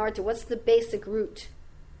essential anarcha? What's the basic root?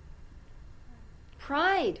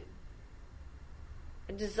 Pride.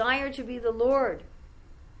 A desire to be the Lord.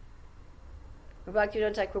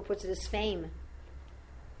 Bhaktivinoda Thakur puts it as fame,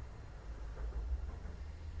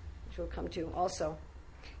 which we'll come to also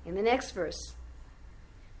in the next verse,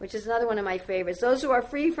 which is another one of my favorites. Those who are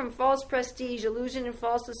free from false prestige, illusion, and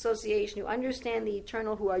false association, who understand the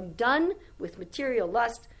eternal, who are done with material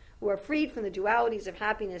lust, who are freed from the dualities of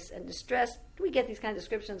happiness and distress. Do we get these kind of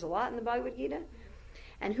descriptions a lot in the Bhagavad Gita?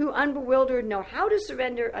 And who, unbewildered, know how to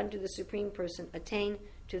surrender unto the Supreme Person, attain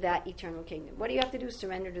to that eternal kingdom. What do you have to do?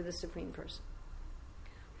 Surrender to the Supreme Person.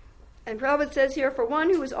 And Prabhupada says here, for one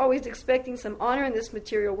who is always expecting some honor in this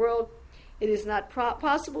material world, it is not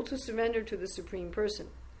possible to surrender to the Supreme Person.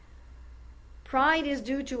 Pride is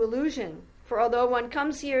due to illusion, for although one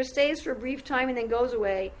comes here, stays for a brief time, and then goes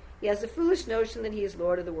away, He has the foolish notion that he is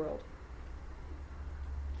Lord of the world.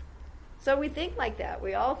 So we think like that.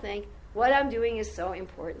 We all think, what I'm doing is so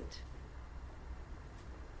important.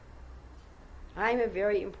 I'm a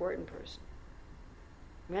very important person.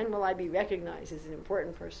 When will I be recognized as an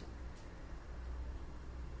important person?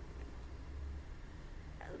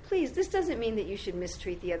 Please, this doesn't mean that you should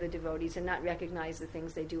mistreat the other devotees and not recognize the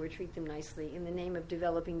things they do or treat them nicely in the name of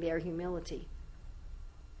developing their humility.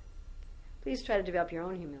 Please try to develop your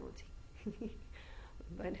own humility.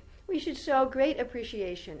 But we should show great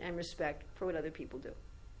appreciation and respect for what other people do.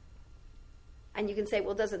 And you can say,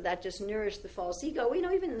 well, doesn't that just nourish the false ego?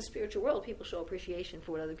 Well, even in the spiritual world, people show appreciation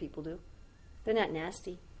for what other people do. They're not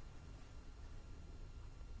nasty.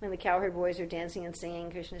 When the cowherd boys are dancing and singing,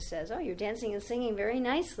 Krishna says, oh, you're dancing and singing very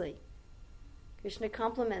nicely. Krishna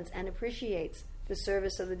compliments and appreciates the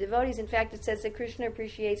service of the devotees. In fact, it says that Krishna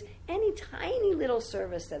appreciates any tiny little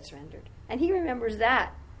service that's rendered. And he remembers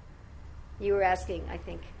that. You were asking, I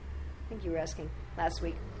think you were asking last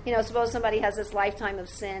week. Suppose somebody has this lifetime of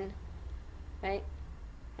sin, right?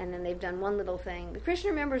 And then they've done one little thing. Krishna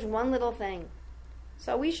remembers one little thing.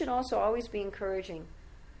 So we should also always be encouraging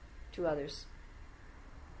to others.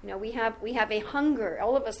 We have a hunger.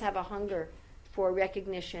 All of us have a hunger for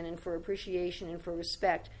recognition and for appreciation and for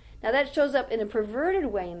respect. Now that shows up in a perverted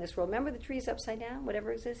way in this world. Remember, the tree is upside down?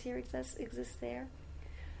 Whatever exists here exists there.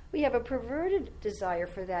 We have a perverted desire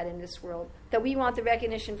for that in this world, that we want the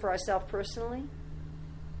recognition for ourselves personally.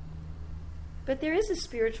 But there is a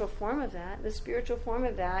spiritual form of that. The spiritual form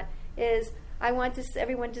of that is, I want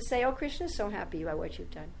everyone to say, oh, Krishna is so happy about what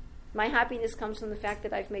you've done. My happiness comes from the fact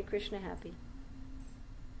that I've made Krishna happy.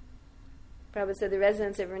 Prabhupada said the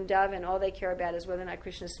residents of Vrindavan, all they care about is whether or not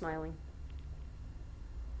Krishna is smiling.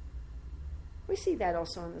 We see that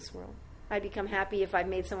also in this world. I become happy if I've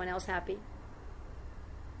made someone else happy.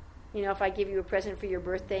 If I give you a present for your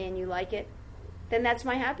birthday and you like it, then that's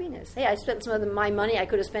my happiness. Hey, I spent some of my money I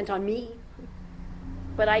could have spent on me.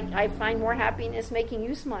 But I find more happiness making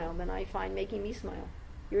you smile than I find making me smile.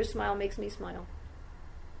 Your smile makes me smile.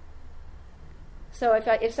 So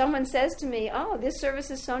if someone says to me, oh, this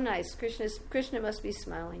service is so nice, Krishna must be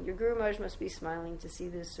smiling, your Guru Maharaj must be smiling to see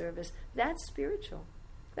this service, that's spiritual.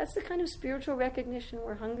 That's the kind of spiritual recognition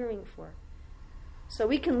we're hungering for. So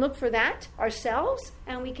we can look for that ourselves,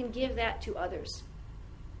 and we can give that to others.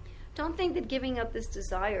 Don't think that giving up this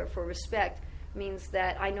desire for respect means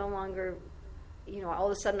that I no longer, all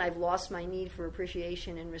of a sudden I've lost my need for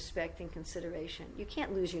appreciation and respect and consideration. You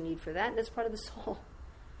can't lose your need for that. That's part of the soul.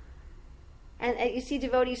 And you see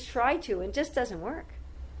devotees try to, and it just doesn't work.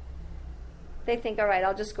 They think, all right,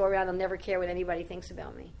 I'll just go around, I'll never care what anybody thinks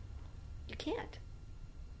about me. You can't.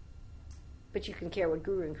 But you can care what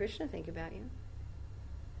Guru and Krishna think about you.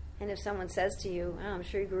 And if someone says to you, oh, I'm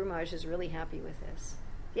sure Guru Maharaj is really happy with this.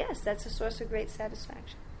 Yes, that's a source of great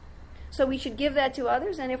satisfaction. So we should give that to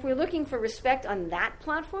others, and if we're looking for respect on that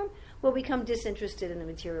platform, we'll become disinterested in the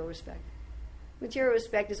material respect. Material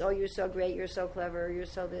respect is, oh, you're so great, you're so clever, you're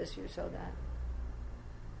so this, you're so that.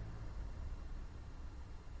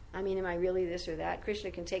 Am I really this or that?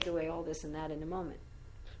 Krishna can take away all this and that in a moment.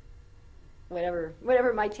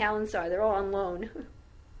 Whatever my talents are, they're all on loan.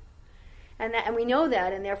 And we know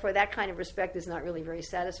that, and therefore that kind of respect is not really very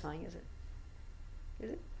satisfying, is it? Is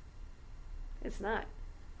it? It's not.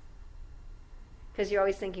 Because you're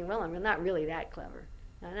always thinking, well, I'm not really that clever.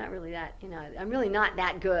 I'm not really that, I'm really not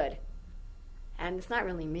that good. And it's not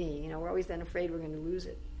really me. We're always then afraid we're going to lose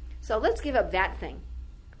it. So let's give up that thing.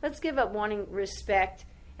 Let's give up wanting respect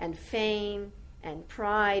and fame and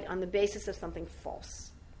pride on the basis of something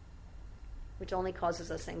false, which only causes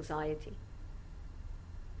us anxiety.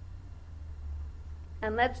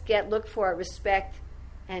 And let's look for respect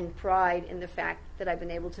and pride in the fact that I've been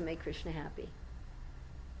able to make Krishna happy.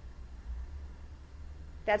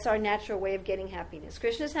 That's our natural way of getting happiness.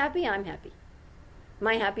 Krishna's happy, I'm happy.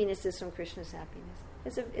 My happiness is from Krishna's happiness.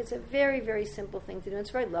 It's a very, very simple thing to do. It's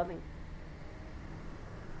very loving.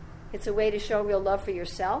 It's a way to show real love for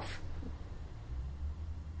yourself.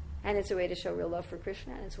 And it's a way to show real love for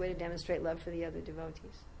Krishna. And it's a way to demonstrate love for the other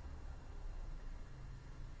devotees.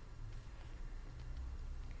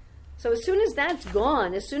 So as soon as that's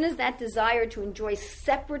gone, as soon as that desire to enjoy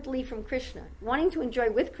separately from Krishna, wanting to enjoy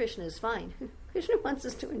with Krishna is fine. Krishna wants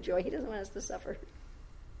us to enjoy. He doesn't want us to suffer.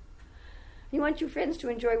 You want your friends to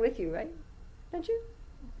enjoy with you, right? Don't you?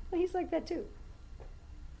 Well, he's like that too.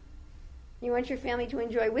 You want your family to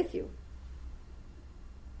enjoy with you.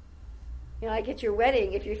 Like at your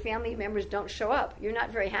wedding, if your family members don't show up, you're not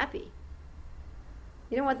very happy.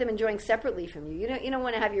 You don't want them enjoying separately from you. You don't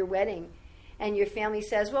want to have your wedding and your family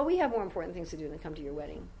says, well, we have more important things to do than come to your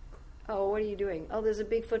wedding. Oh, what are you doing? Oh, there's a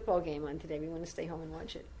big football game on today. We want to stay home and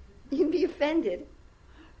watch it. You'd be offended,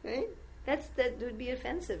 right? That would be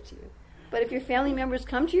offensive to you. But if your family members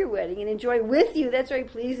come to your wedding and enjoy with you, that's very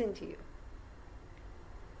pleasing to you.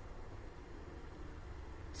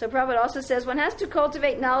 So Prabhupada also says one has to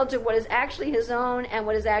cultivate knowledge of what is actually his own and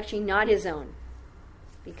what is actually not his own.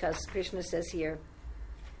 Because Krishna says here,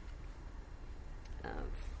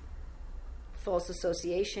 false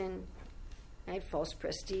association, right? False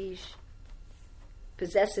prestige,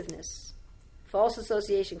 possessiveness, false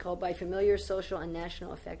association called by familiar, social, and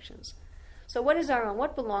national affections. So what is our own?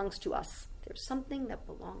 What belongs to us? There's something that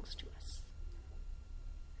belongs to us.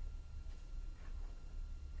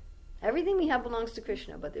 Everything we have belongs to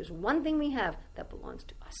Krishna, but there's one thing we have that belongs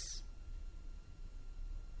to us.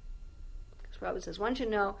 Because Prabhupada says one should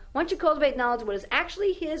know, one should cultivate knowledge of what is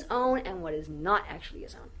actually his own and what is not actually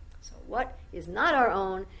his own. So what is not our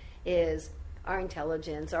own is our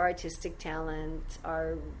intelligence, our artistic talent,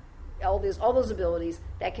 all those abilities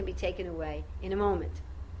that can be taken away in a moment.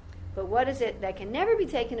 But what is it that can never be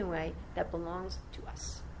taken away that belongs to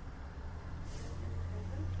us?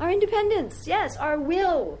 Our independence, yes, our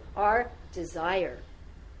will, our desire.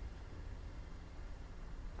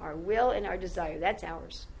 Our will and our desire, that's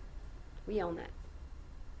ours. We own that.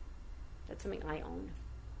 That's something I own.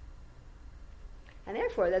 And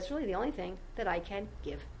therefore, that's really the only thing that I can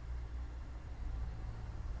give.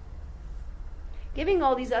 Giving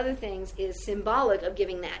all these other things is symbolic of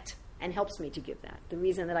giving that and helps me to give that. The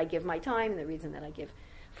reason that I give my time and the reason that I give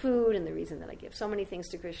food and the reason that I give so many things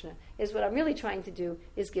to Krishna is what I'm really trying to do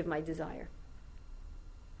is give my desire.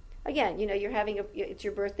 Again, you're having it's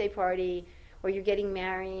your birthday party or you're getting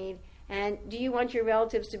married, and do you want your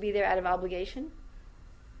relatives to be there out of obligation?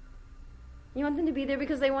 You want them to be there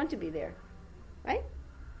because they want to be there, right?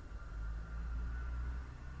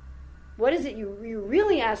 What is it you're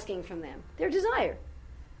really asking from them? Their desire.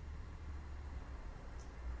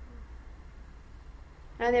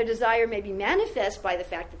 And their desire may be manifest by the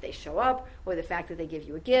fact that they show up, or the fact that they give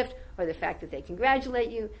you a gift, or the fact that they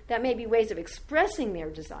congratulate you. That may be ways of expressing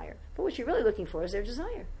their desire. But what you're really looking for is their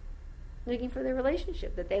desire. Looking for their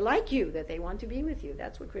relationship, that they like you, that they want to be with you.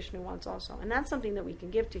 That's what Krishna wants also. And that's something that we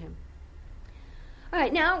can give to him. All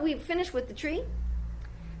right, now we've finished with the tree.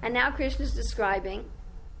 And now Krishna's describing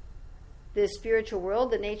the spiritual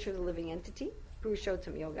world, the nature of the living entity,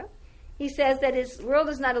 Purushottam Yoga. He says that his world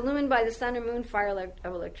is not illumined by the sun or moon, fire,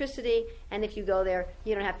 or electricity, and if you go there,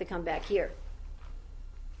 you don't have to come back here.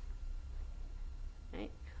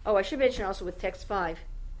 Right? Oh, I should mention also with text 5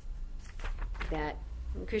 that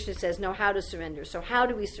Krishna says, know how to surrender. So how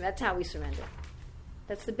do we surrender? That's how we surrender.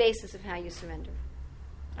 That's the basis of how you surrender.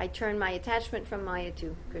 I turn my attachment from Maya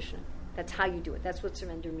to Krishna. That's how you do it. That's what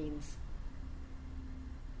surrender means.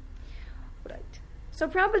 Right. So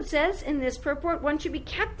Prabhupada says in this purport, one should be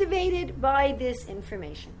captivated by this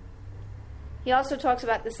information. He also talks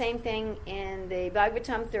about the same thing in the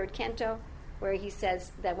Bhagavatam, 3rd canto, where he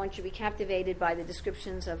says that one should be captivated by the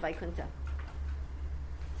descriptions of Vaikuntha.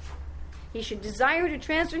 He should desire to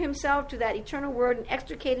transfer himself to that eternal word and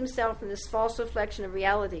extricate himself from this false reflection of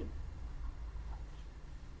reality.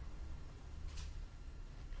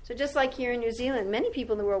 So just like here in New Zealand, many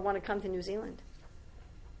people in the world want to come to New Zealand,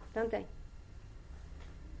 don't they?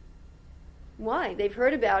 Why? They've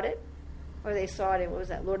heard about it, or they saw it in, what was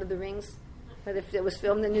that, Lord of the Rings? It was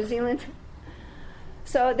filmed in New Zealand.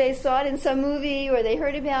 So they saw it in some movie, or they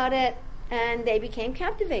heard about it, and they became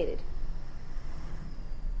captivated.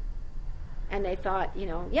 And they thought,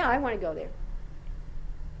 yeah, I want to go there.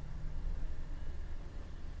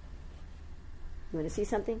 You want to see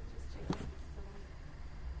something?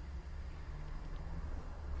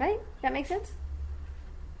 Right? That makes sense?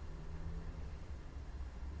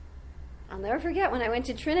 I'll never forget when I went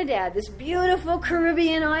to Trinidad, this beautiful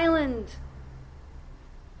Caribbean island.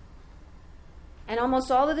 And almost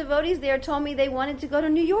all the devotees there told me they wanted to go to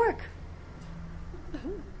New York.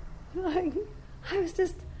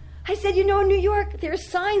 I said, in New York, there are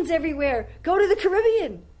signs everywhere. Go to the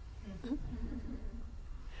Caribbean.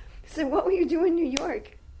 So what will you do in New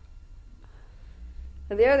York?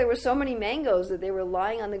 There were so many mangoes that they were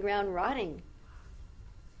lying on the ground rotting.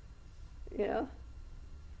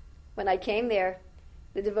 When I came there,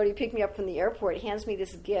 the devotee picked me up from the airport, hands me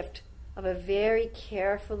this gift of a very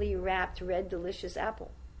carefully wrapped red delicious apple.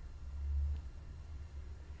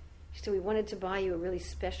 She said, we wanted to buy you a really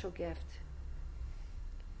special gift.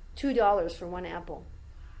 $2 for one apple.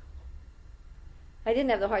 I didn't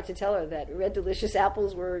have the heart to tell her that red delicious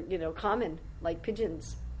apples were, common, like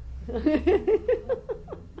pigeons.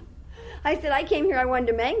 I said, I came here, I wanted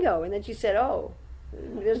a mango. And then she said, oh,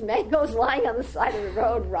 There's mangoes lying on the side of the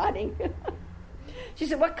road, rotting. She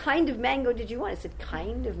said, what kind of mango did you want? I said,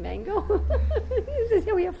 kind of mango? He said,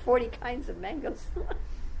 yeah, we have 40 kinds of mangoes.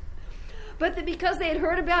 But because they had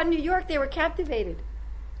heard about New York, they were captivated.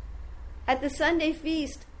 At the Sunday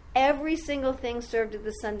feast, every single thing served at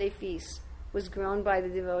the Sunday feast was grown by the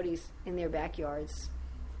devotees in their backyards.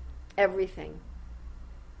 Everything.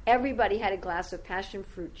 Everybody had a glass of passion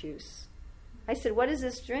fruit juice. I said, what is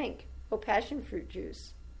this drink? Oh, passion fruit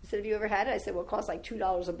juice. He said, have you ever had it? I said, well, it costs like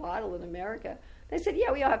 $2 a bottle in America. They said,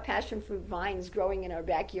 yeah, we all have passion fruit vines growing in our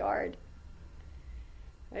backyard.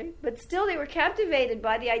 Right? But still, they were captivated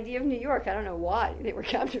by the idea of New York. I don't know why they were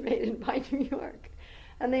captivated by New York.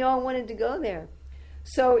 And they all wanted to go there.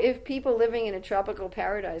 So if people living in a tropical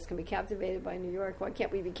paradise can be captivated by New York, why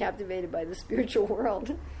can't we be captivated by the spiritual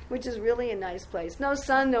world, which is really a nice place? No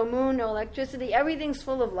sun, no moon, no electricity. Everything's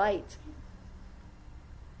full of light.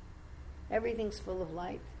 Everything's full of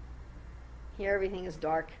light. Here, everything is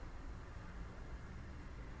dark.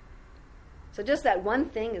 So just that one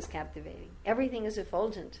thing is captivating. Everything is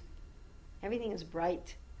effulgent. Everything is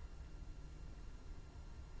bright.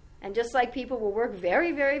 And just like people will work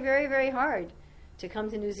very, very, very, very hard to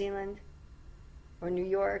come to New Zealand or New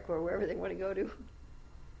York or wherever they want to go to.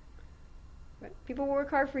 Right? People will work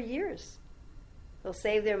hard for years. They'll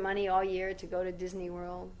save their money all year to go to Disney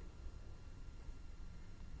World.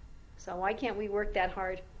 So why can't we work that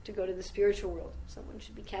hard to go to the spiritual world? Someone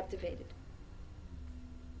should be captivated.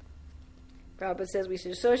 Prabhupada says we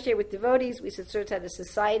should associate with devotees. We should search out a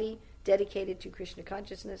society dedicated to Krishna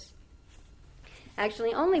consciousness.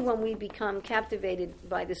 Actually, only when we become captivated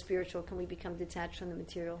by the spiritual can we become detached from the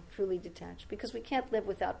material, truly detached, because we can't live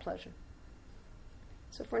without pleasure.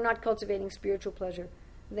 So if we're not cultivating spiritual pleasure,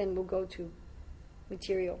 then we'll go to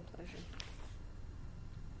material pleasure.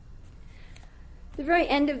 The very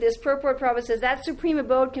end of this, Purport Prabhupada says that supreme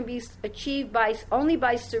abode can be achieved only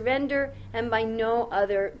by surrender and by no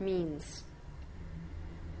other means.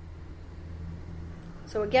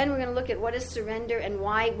 So again, we're going to look at what is surrender and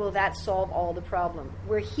why will that solve all the problem.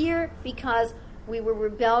 We're here because we were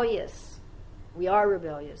rebellious. We are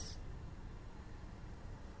rebellious.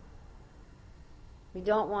 We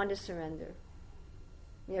don't want to surrender.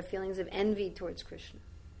 We have feelings of envy towards Krishna.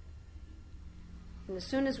 And as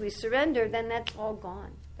soon as we surrender, then that's all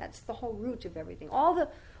gone. That's the whole root of everything. All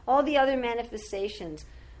the other manifestations,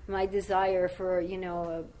 my desire for,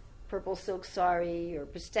 a purple silk sari or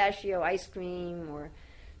pistachio ice cream or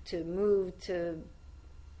to move to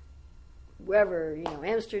wherever,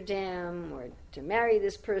 Amsterdam, or to marry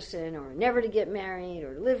this person or never to get married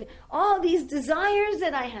or to live. All these desires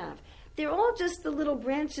that I have, they're all just the little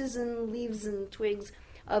branches and leaves and twigs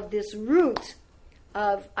of this root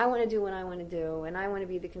of I want to do what I want to do, and I want to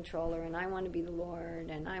be the controller, and I want to be the Lord,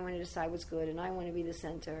 and I want to decide what's good, and I want to be the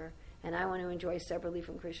center, and I want to enjoy separately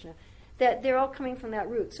from Krishna. That they're all coming from that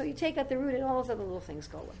root. So you take out the root and all those other little things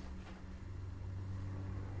go away.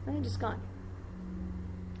 And they're just gone.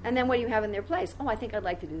 And then what do you have in their place? Oh, I think I'd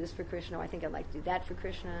like to do this for Krishna. Oh, I think I'd like to do that for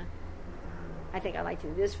Krishna. I think I'd like to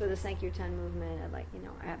do this for the Sankirtan movement. I'd like,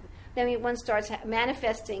 Then one starts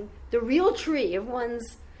manifesting the real tree of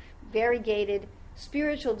one's variegated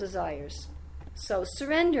spiritual desires. So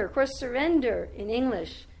surrender, of course, surrender in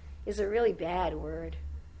English is a really bad word.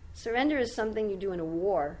 Surrender is something you do in a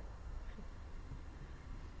war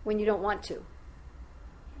when you don't want to.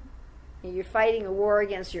 You're fighting a war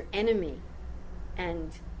against your enemy,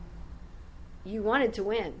 and you wanted to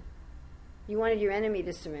win. You wanted your enemy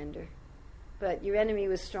to surrender, but your enemy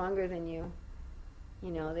was stronger than you.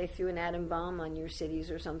 They threw an atom bomb on your cities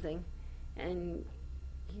or something, and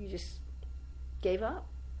you just gave up.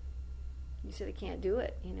 You said, I can't do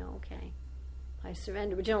it. Okay, I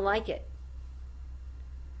surrender, but you don't like it.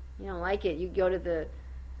 You don't like it. You go to the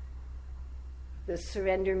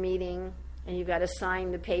surrender meeting, and you've got to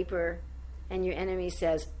sign the paper, and your enemy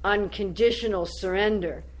says, unconditional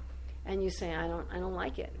surrender. And you say, I don't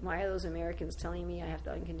like it. Why are those Americans telling me I have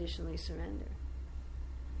to unconditionally surrender?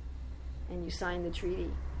 And you sign the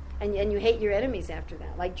treaty. And you hate your enemies after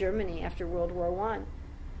that, like Germany after World War I.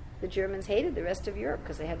 The Germans hated the rest of Europe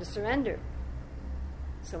because they had to surrender.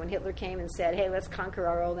 So when Hitler came and said, hey, let's conquer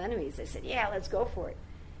our old enemies, they said, yeah, let's go for it.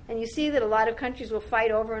 And you see that a lot of countries will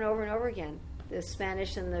fight over and over and over again. The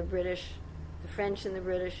Spanish and the British, the French and the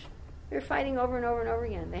British, they're fighting over and over and over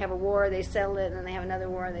again. They have a war, they settle it, and then they have another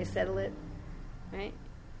war, and they settle it. Right?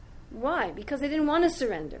 Why? Because they didn't want to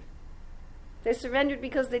surrender. They surrendered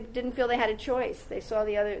because they didn't feel they had a choice. They saw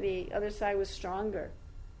the other side was stronger.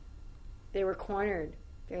 They were cornered.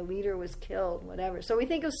 Their leader was killed, whatever. So we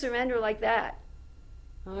think of surrender like that.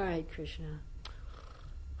 All right, Krishna.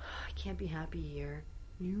 I can't be happy here.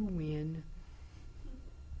 You win.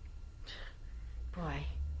 Boy,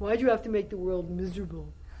 why'd you have to make the world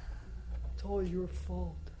miserable? It's all your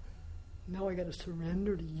fault. Now I got to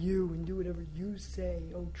surrender to you and do whatever you say,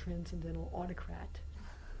 oh transcendental autocrat.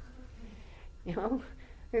 You know,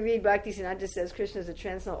 we read Bhaktisiddhanta just says Krishna is a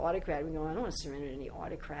transcendental autocrat. We go, I don't want to surrender to any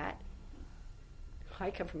autocrat. I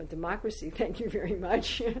come from a democracy, thank you very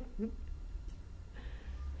much.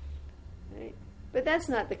 Right? But that's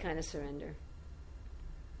not the kind of surrender.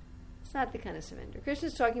 It's not the kind of surrender.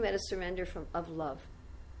 Krishna's talking about a surrender of love.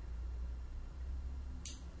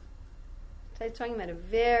 So he's talking about a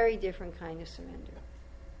very different kind of surrender.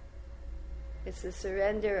 It's the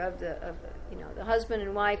surrender of the husband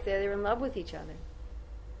and wife. They're in love with each other,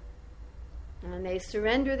 and they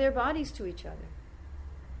surrender their bodies to each other,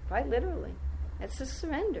 quite literally. That's a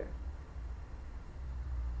surrender.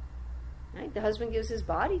 Right? The husband gives his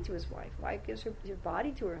body to his wife. Wife gives her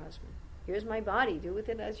body to her husband. Here's my body. Do with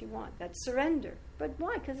it as you want. That's surrender. But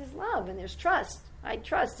why? Because there's love and there's trust. I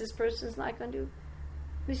trust this person's not going to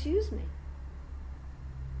misuse me.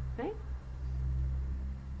 Right?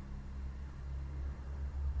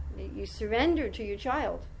 You surrender to your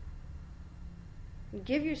child. You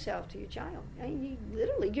give yourself to your child. You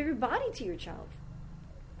literally give your body to your child.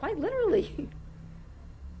 Quite literally.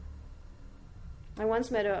 I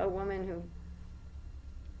once met a woman who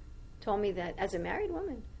told me that, as a married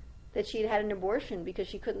woman, that she'd had an abortion because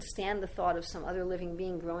she couldn't stand the thought of some other living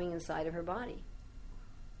being growing inside of her body.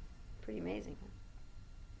 Pretty amazing. Huh?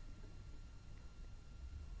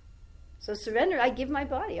 So surrender, I give my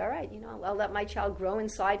body. All right, I'll let my child grow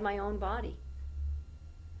inside my own body.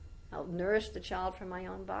 I'll nourish the child from my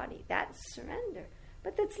own body. That's surrender.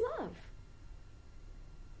 But that's love.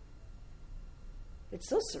 It's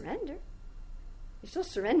still surrender. You're still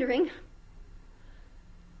surrendering.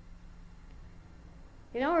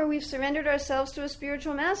 Or we've surrendered ourselves to a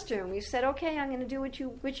spiritual master and we've said, okay, I'm going to do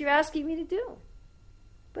what you're asking me to do.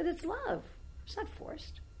 But it's love. It's not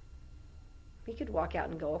forced. We could walk out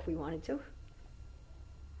and go if we wanted to.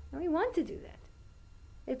 And we want to do that.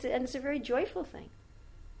 It's a very joyful thing.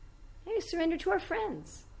 And we surrender to our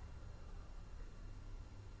friends.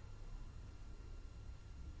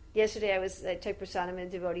 Yesterday I took prasadam in a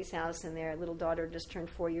devotee's house, and their little daughter just turned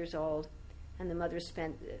 4 years old, and the mother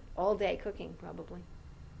spent all day cooking, probably.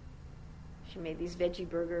 She made these veggie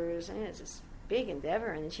burgers, and it's this big endeavor,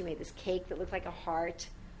 and then she made this cake that looked like a heart.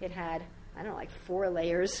 It had, 4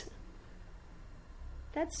 layers.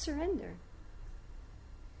 That's surrender.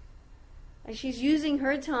 And she's using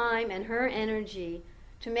her time and her energy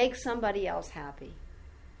to make somebody else happy.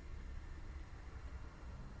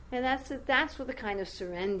 And that's what the kind of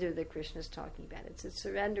surrender that Krishna's talking about. It's a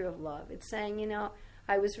surrender of love. It's saying,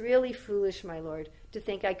 I was really foolish, my Lord, to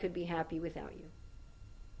think I could be happy without you.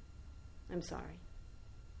 I'm sorry.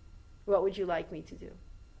 What would you like me to do?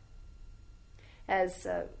 As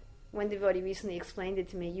one devotee recently explained it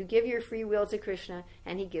to me, you give your free will to Krishna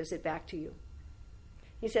and he gives it back to you.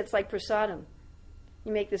 He said it's like prasadam.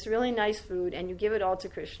 You make this really nice food and you give it all to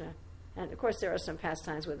Krishna. And of course there are some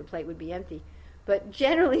pastimes where the plate would be empty. But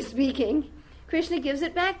generally speaking, Krishna gives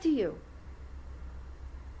it back to you.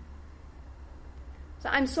 So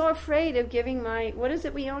I'm so afraid of giving what is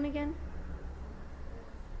it we own again?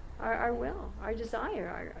 Our will, our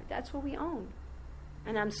desire, that's what we own.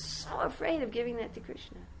 And I'm so afraid of giving that to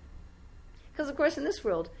Krishna. Because of course in this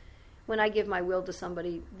world, when I give my will to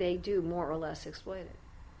somebody, they do more or less exploit it.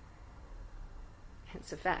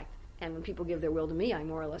 It's a fact. And when people give their will to me, I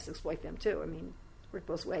more or less exploit them too. It works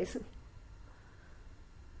both ways.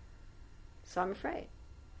 So I'm afraid.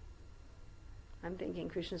 I'm thinking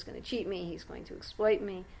Krishna's going to cheat me, he's going to exploit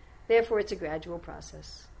me. Therefore, it's a gradual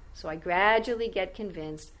process. So I gradually get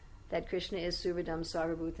convinced that Krishna is Subhadam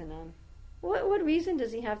Sarvabhutanam. What reason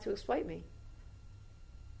does he have to exploit me?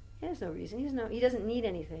 He has no reason. He doesn't need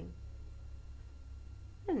anything.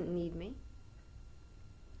 He doesn't need me.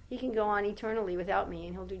 He can go on eternally without me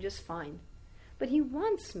and he'll do just fine. But he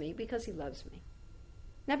wants me because he loves me.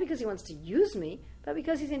 Not because he wants to use me, but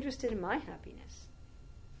because he's interested in my happiness.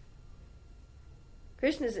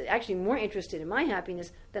 Krishna is actually more interested in my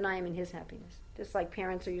happiness than I am in his happiness. Just like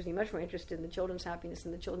parents are usually much more interested in the children's happiness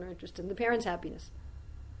than the children are interested in the parents' happiness.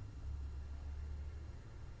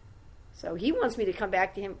 So he wants me to come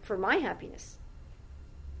back to him for my happiness.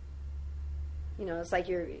 It's like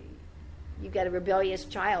you've got a rebellious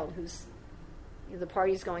child who's, the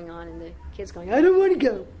party's going on and the kid's going, I don't want to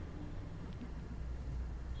go.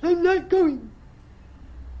 I'm not going.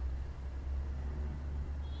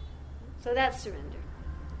 So that's surrender.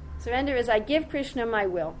 Surrender is I give Krishna my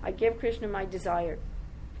will. I give Krishna my desire.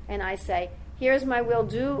 And I say, Here's my will,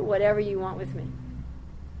 do whatever you want with me.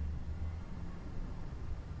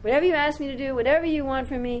 Whatever you ask me to do, whatever you want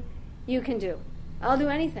from me, you can do. I'll do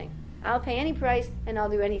anything. I'll pay any price, and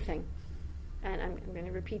I'll do anything. And I'm going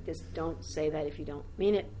to repeat this. Don't say that if you don't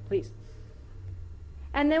mean it, please.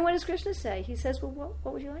 And then what does Krishna say? He says, well,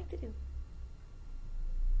 what would you like to do?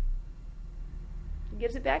 He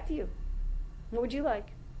gives it back to you. What would you like?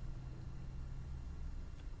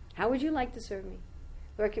 How would you like to serve me?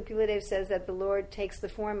 Lord Kapila says that the Lord takes the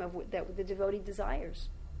form of that the devotee desires.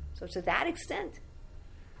 So to that extent,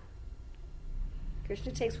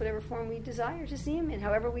 Krishna takes whatever form we desire to see him in,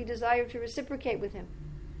 however we desire to reciprocate with him.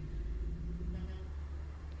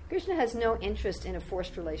 Krishna has no interest in a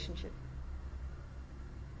forced relationship.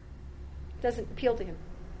 It doesn't appeal to him.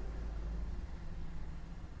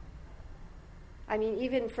 I mean,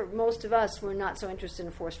 even for most of us, we're not so interested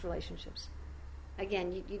in forced relationships.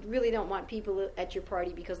 Again, you really don't want people at your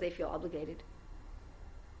party because they feel obligated.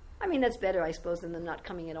 I mean, that's better, I suppose, than them not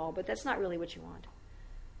coming at all, but that's not really what you want.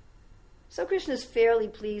 So Krishna is fairly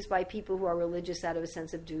pleased by people who are religious out of a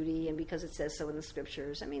sense of duty and because it says so in the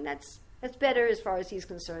scriptures. I mean, that's better as far as he's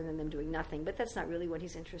concerned than them doing nothing, but that's not really what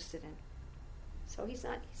he's interested in. So he's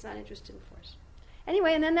not interested in force.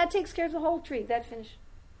 Anyway, and then that takes care of the whole tree. That finished.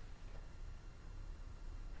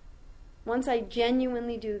 Once I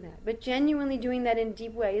genuinely do that. But genuinely doing that in a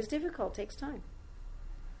deep way is difficult, takes time.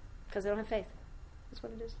 Because I don't have faith. That's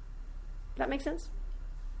what it is. Does that make sense?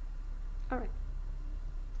 All right.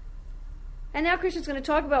 And now Krishna's going to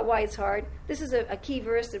talk about why it's hard. This is a key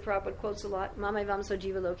verse that Prabhupada quotes a lot. Mamai vamso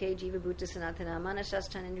jiva loke jiva bhuta sanatana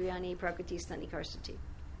manashastan indriyani prakriti stani karsati.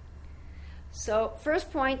 So,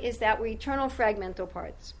 first point is that we're eternal fragmental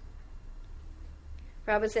parts.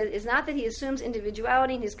 Prabhupada says, it's not that he assumes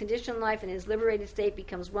individuality in his conditioned life and his liberated state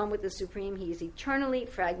becomes one with the Supreme. He is eternally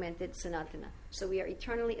fragmented Sanatana. So we are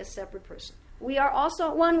eternally a separate person. We are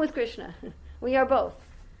also one with Krishna. We are both.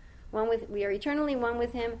 We are eternally one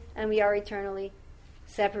with him, and we are eternally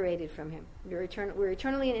separated from him. We're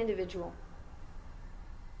eternally an individual.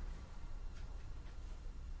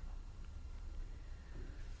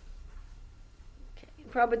 Okay.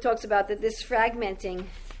 Prabhupada talks about that this fragmenting.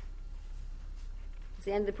 It's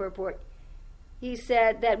the end of the purport. He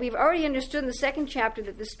said that we've already understood in the second chapter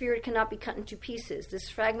that the spirit cannot be cut into pieces. This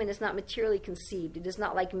fragment is not materially conceived. It is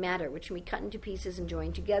not like matter, which can be cut into pieces and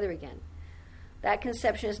joined together again. That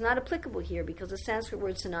conception is not applicable here because the Sanskrit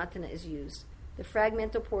word sanatana is used. The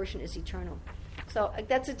fragmental portion is eternal. So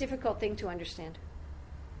that's a difficult thing to understand.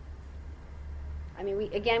 I mean, we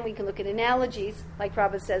can look at analogies. Like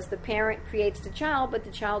Prabhupada says, the parent creates the child, but the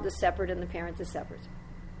child is separate and the parent is separate.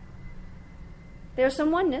 There's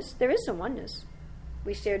some oneness. There is some oneness.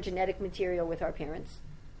 We share genetic material with our parents.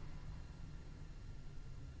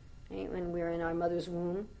 Right? When we're in our mother's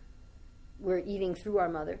womb, we're eating through our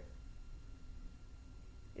mother.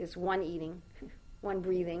 It's one eating, one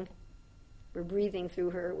breathing. We're breathing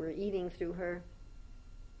through her. We're eating through her.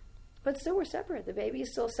 But still we're separate. The baby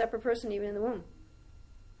is still a separate person even in the womb.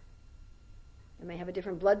 It may have a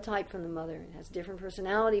different blood type from the mother. It has a different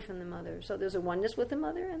personality from the mother. So there's a oneness with the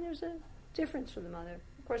mother and there's a difference from the mother.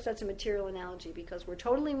 Of course, that's a material analogy because we're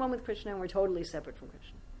totally one with Krishna and we're totally separate from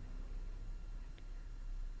Krishna.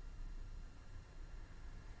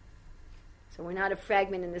 So we're not a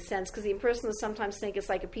fragment in the sense, because the impersonalists sometimes think it's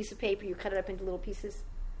like a piece of paper, you cut it up into little pieces.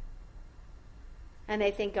 And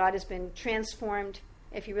they think God has been transformed.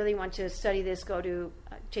 If you really want to study this, go to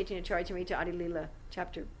Chaitanya Charitamrita Adi Lila,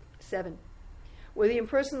 chapter 7, where the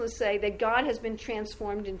impersonalists say that God has been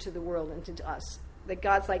transformed into the world, into us. That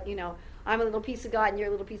God's like, I'm a little piece of God, and you're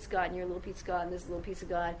a little piece of God, and you're a little piece of God, and this is a little piece of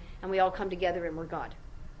God, and we all come together and we're God.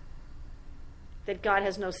 That God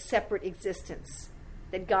has no separate existence.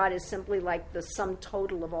 That God is simply like the sum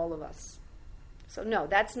total of all of us. So no,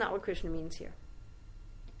 that's not what Krishna means here.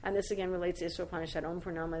 And this again relates to Isvapanishad. Om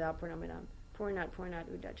Purnamada Purnamadam Purnat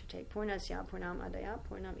Udachate Purnasya Purnam Adaya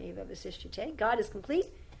Purnam Eva Vasishyate. God is complete.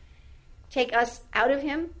 Take us out of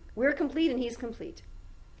him. We're complete and he's complete.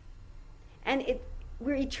 And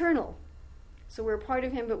we're eternal. So we're a part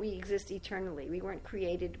of him, but we exist eternally. We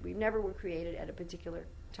never were created at a particular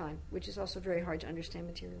time, which is also very hard to understand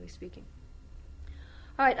materially speaking.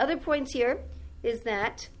 All right, other points here is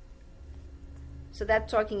that, so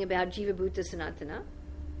that's talking about Jiva Bhuta Sanatana.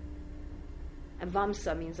 And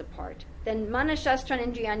Vamsa means a part. Then Manashastran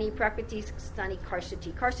Indriyani Prakriti Stani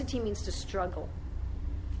Karsati. Karsati means to struggle.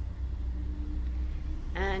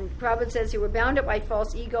 And Prabhupada says here, we're bound up by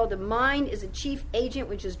false ego. The mind is a chief agent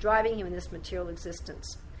which is driving him in this material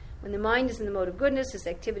existence. When the mind is in the mode of goodness, his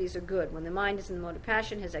activities are good. When the mind is in the mode of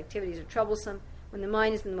passion, his activities are troublesome. When the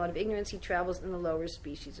mind is in the mode of ignorance, he travels in the lower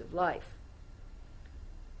species of life.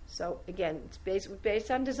 So again, it's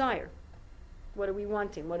based on desire. What are we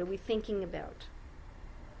wanting? What are we thinking about?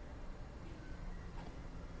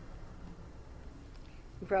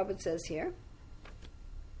 And Prabhupada says here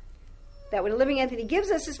that when a living entity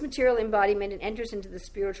gives us this material embodiment and enters into the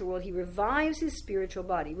spiritual world, he revives his spiritual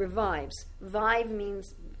body. Revives. Vive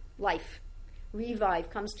means life. Revive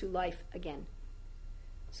comes to life again.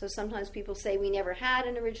 So sometimes people say we never had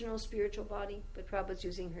an original spiritual body, but Prabhupada's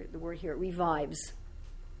using the word here, revives.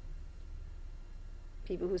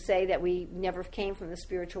 People who say that we never came from the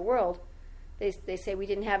spiritual world, they say we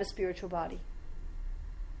didn't have a spiritual body,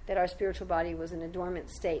 that our spiritual body was in a dormant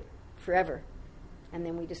state forever. And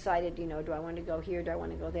then we decided, do I want to go here, do I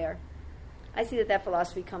want to go there? I see that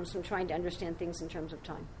philosophy comes from trying to understand things in terms of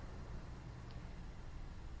time.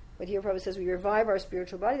 But here Prabhupada says we revive our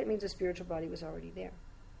spiritual body. That means the spiritual body was already there.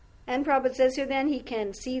 And Prabhupada says here then he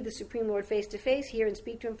can see the Supreme Lord face to face, hear and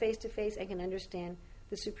speak to him face to face, and can understand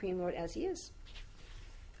the Supreme Lord as he is.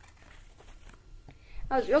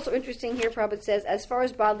 Now, it's also interesting here, Prabhupada says, as far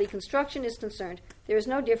as bodily construction is concerned, there is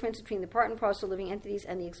no difference between the part and parcel living entities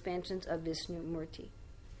and the expansions of Vishnu Murti.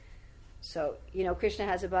 So, Krishna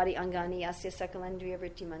has a body, Angani, Asya Sakalandriya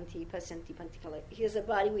Vrittimanti, Pasanti Pantikala. He has a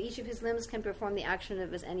body where each of his limbs can perform the action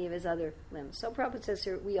of any of his other limbs. So Prabhupada says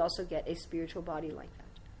here, we also get a spiritual body like that.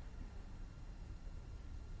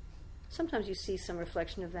 Sometimes you see some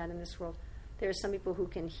reflection of that in this world. There are some people who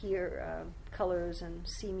can hear colors and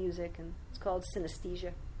see music, and it's called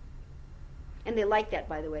synesthesia. And they like that,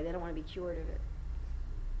 by the way. They don't want to be cured of it.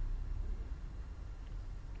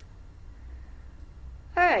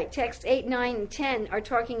 All right, text 8, 9, and 10 are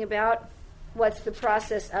talking about what's the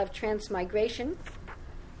process of transmigration.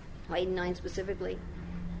 8 and 9 specifically.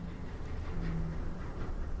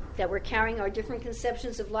 That we're carrying our different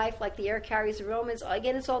conceptions of life like the air carries aromas.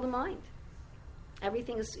 Again, it's all the mind.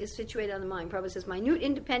 Everything is situated on the mind. Prabhupada says, minute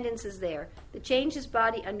independence is there. The change his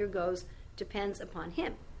body undergoes depends upon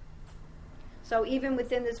him. So even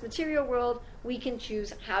within this material world, we can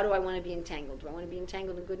choose, how do I want to be entangled? Do I want to be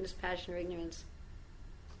entangled in goodness, passion, or ignorance?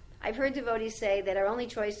 I've heard devotees say that our only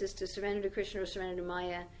choice is to surrender to Krishna or surrender to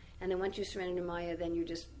Maya, and then once you surrender to Maya, then you're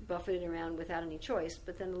just buffeted around without any choice,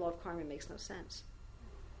 but then the law of karma makes no sense.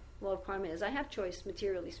 The law of karma is, I have choice,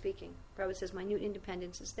 materially speaking. Prabhupada says, minute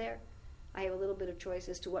independence is there. I have a little bit of choice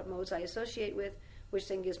as to what modes I associate with, which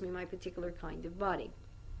then gives me my particular kind of body.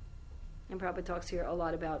 And Prabhupada talks here a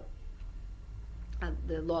lot about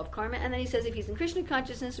the law of karma, and then he says if he's in Krishna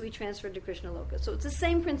consciousness, we transfer to Krishna Loka. So it's the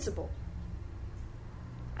same principle.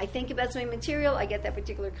 I think about something material, I get that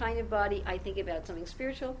particular kind of body. I think about something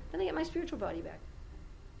spiritual, then I get my spiritual body back.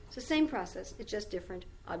 It's the same process, it's just different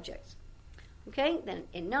objects. Okay, then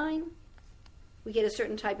in 9, we get a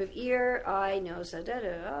certain type of ear, eye, nose,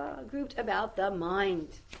 grouped about the mind.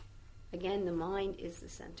 Again, the mind is the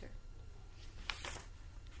center.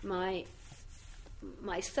 My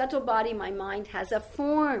subtle body, my mind, has a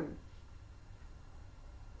form.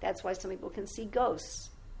 That's why some people can see ghosts.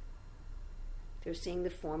 They're seeing the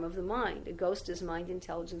form of the mind. A ghost is mind,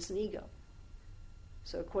 intelligence, and ego.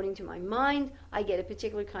 So according to my mind, I get a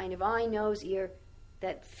particular kind of eye, nose, ear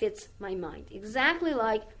that fits my mind. Exactly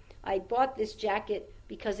like I bought this jacket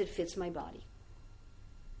because it fits my body.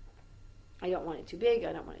 I don't want it too big,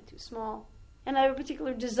 I don't want it too small. And I have a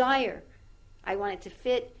particular desire. I want it to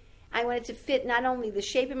fit. I want it to fit not only the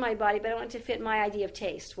shape of my body, but I want it to fit my idea of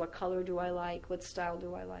taste. What color do I like? What style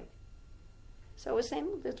do I like? So we're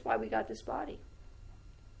saying that's why we got this body.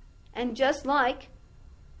 And just like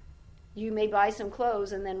you may buy some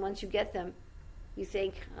clothes and then once you get them, you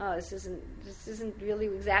think, oh, this isn't really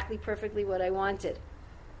exactly perfectly what I wanted.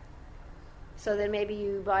 So then maybe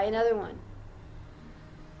you buy another one.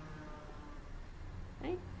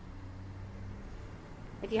 Right?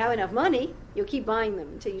 If you have enough money, you'll keep buying them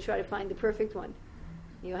until you try to find the perfect one.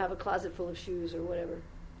 You'll have a closet full of shoes or whatever.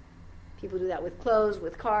 People do that with clothes,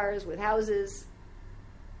 with cars, with houses.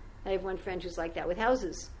 I have one friend who's like that with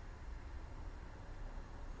houses.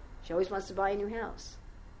 She always wants to buy a new house.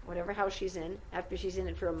 Whatever house she's in, after she's in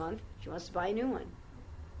it for a month, she wants to buy a new one.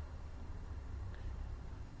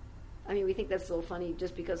 I mean, we think that's a little funny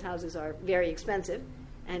just because houses are very expensive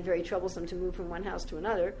and very troublesome to move from one house to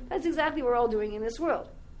another. That's exactly what we're all doing in this world.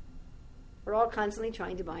 We're all constantly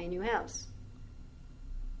trying to buy a new house.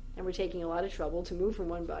 And we're taking a lot of trouble to move from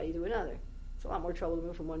one body to another. It's a lot more trouble to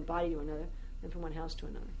move from one body to another than from one house to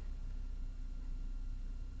another.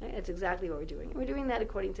 Right? That's exactly what we're doing. And we're doing that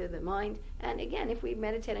according to the mind. And again, if we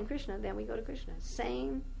meditate on Krishna, then we go to Krishna.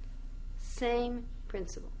 Same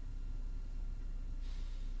principle.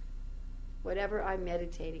 Whatever I'm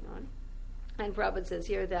meditating on. And Prabhupada says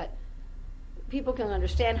here that people can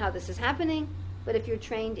understand how this is happening But if you're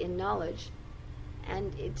trained in knowledge,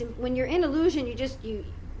 and when you're in illusion, you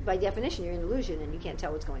by definition, you're in illusion and you can't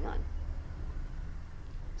tell what's going on.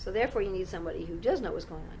 So therefore, you need somebody who does know what's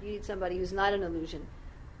going on. You need somebody who's not an illusion.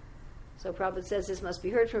 So Prabhupada says this must be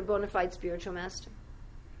heard from a bona fide spiritual master.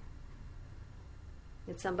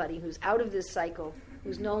 It's somebody who's out of this cycle,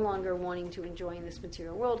 who's no longer wanting to enjoy in this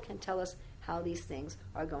material world, can tell us how these things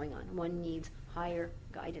are going on. One needs higher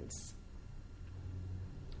guidance.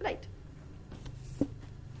 Right.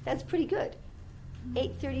 That's pretty good.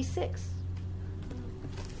 8:36.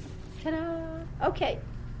 Ta-da! Okay.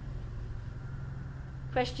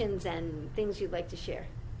 Questions and things you'd like to share?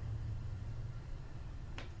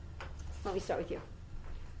 Why don't we start with you?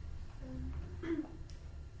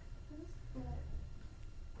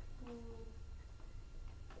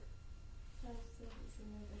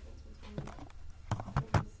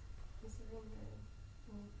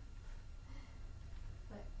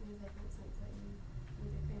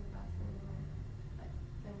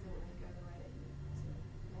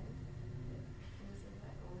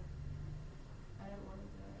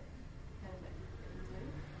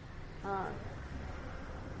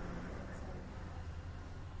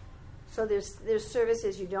 So there's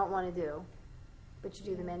services you don't want to do, but you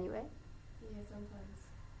do them anyway? Yeah, sometimes.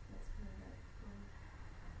 That's kind of right.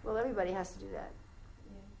 Yeah. Well, everybody has to do that.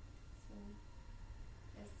 Yeah.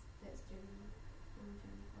 So that's duty and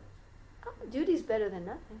duty part. Oh, duty's better than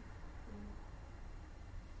nothing.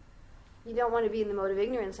 Yeah. You don't want to be in the mode of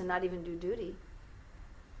ignorance and not even do duty.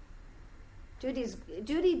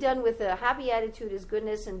 Duty done with a happy attitude is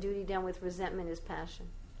goodness, and duty done with resentment is passion.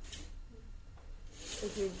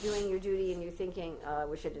 If you're doing your duty and you're thinking, oh, I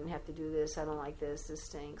wish I didn't have to do this, I don't like this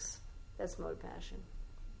stinks, that's mode of passion.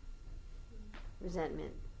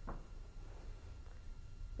 Resentment.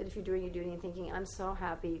 But if you're doing your duty and thinking, I'm so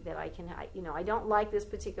happy that I don't like this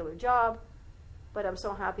particular job, but I'm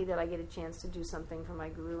so happy that I get a chance to do something for my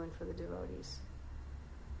guru and for the devotees,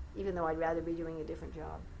 even though I'd rather be doing a different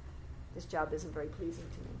job. This job isn't very pleasing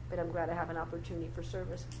to me, but I'm glad I have an opportunity for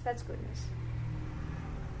service. That's goodness.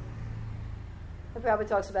 The Prabhupada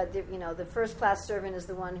talks about, the first-class servant is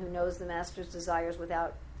the one who knows the master's desires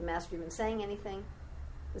without the master even saying anything.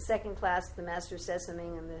 The second class, the master says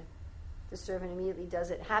something and the servant immediately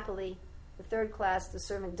does it happily. The third class, the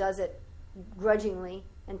servant does it grudgingly,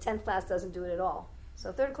 and 10th class doesn't do it at all.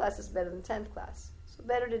 So third class is better than 10th class. So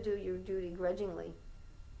better to do your duty grudgingly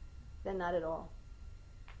than not at all.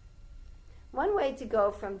 One way to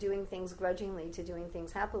go from doing things grudgingly to doing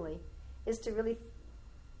things happily is to really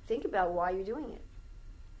think about why you're doing it.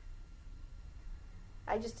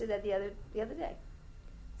 I just did that the other day.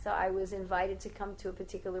 So I was invited to come to a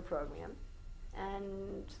particular program,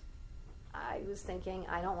 and I was thinking,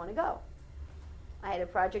 I don't want to go. I had a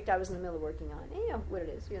project I was in the middle of working on. And you know what it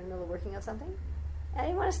is. You're in the middle of working on something. And I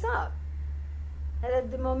didn't want to stop.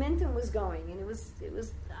 And the momentum was going, and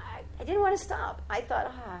I didn't want to stop. I thought,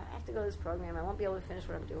 I have to go to this program. I won't be able to finish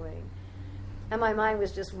what I'm doing. And my mind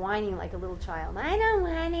was just whining like a little child. I don't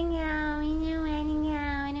want to go. I don't want to go.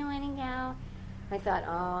 I don't want to go. I thought,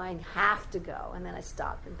 I have to go. And then I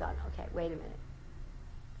stopped and thought, okay, wait a minute.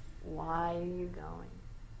 Why are you going?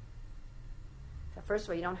 So first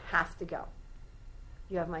of all, you don't have to go.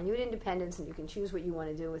 You have minute independence, and you can choose what you want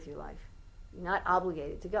to do with your life. You're not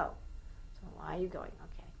obligated to go. So why are you going?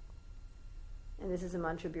 Okay. And this is a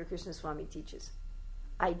mantra Bir Krishna Swami teaches.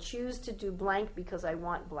 I choose to do blank because I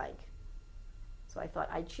want blank. So I thought,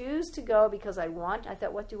 I choose to go because I want. I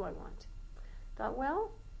thought, what do I want? I thought,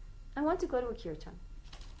 well, I want to go to a kirtan.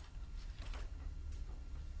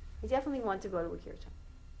 I definitely want to go to a kirtan.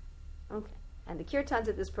 Okay. And the kirtans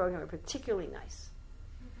at this program are particularly nice.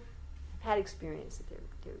 I've had experience that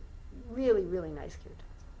they're really, really nice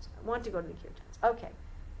kirtans. So I want to go to the kirtans. Okay.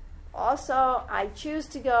 Also, I choose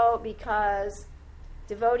to go because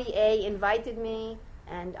devotee A invited me,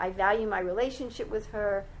 and I value my relationship with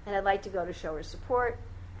her, and I'd like to go to show her support.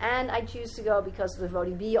 And I choose to go because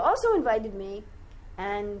devotee B also invited me,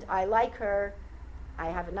 and I like her, I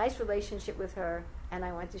have a nice relationship with her, and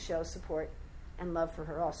I want to show support and love for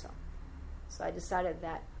her also. So I decided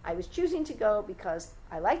that I was choosing to go because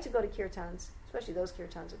I like to go to kirtans, especially those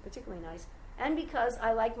kirtans are particularly nice, and because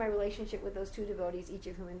I like my relationship with those two devotees, each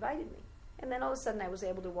of whom invited me. And then all of a sudden I was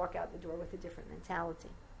able to walk out the door with a different mentality.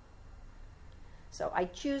 So I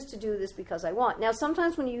choose to do this because I want. Now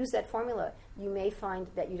sometimes when you use that formula, you may find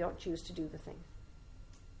that you don't choose to do the thing.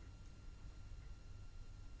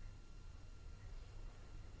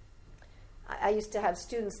 I used to have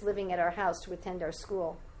students living at our house to attend our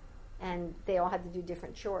school, and they all had to do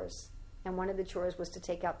different chores. And one of the chores was to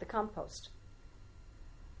take out the compost.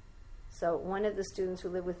 So one of the students who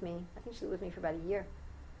lived with me, I think she lived with me for about a year,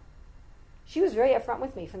 she was very upfront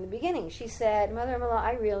with me from the beginning. She said, Mother Imala,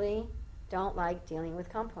 I really don't like dealing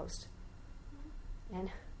with compost. And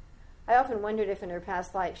I often wondered if in her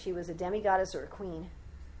past life she was a demigoddess or a queen.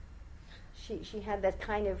 She had that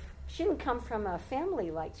kind of, she didn't come from a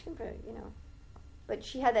family like, but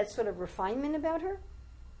she had that sort of refinement about her.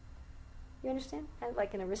 You understand? Kind of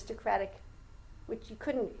like an aristocratic, which you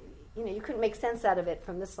couldn't make sense out of it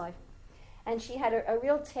from this life. And she had a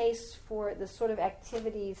real taste for the sort of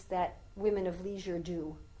activities that women of leisure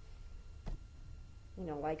do.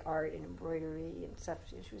 Like art and embroidery and stuff.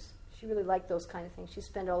 She really liked those kind of things. She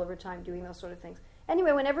spent all of her time doing those sort of things.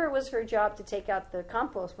 Anyway, whenever it was her job to take out the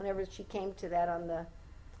compost, whenever she came to that on the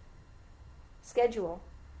schedule,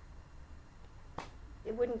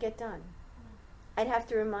 it wouldn't get done. I'd have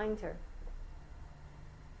to remind her.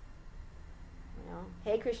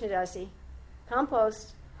 Hey, Krishnadasi,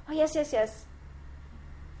 compost. Oh, yes.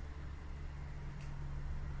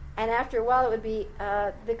 And after a while it would be,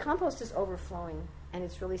 the compost is overflowing and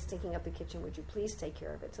it's really stinking up the kitchen. Would you please take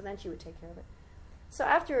care of it? So then she would take care of it. So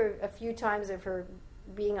after a few times of her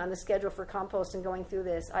being on the schedule for compost and going through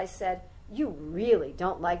this, I said, you really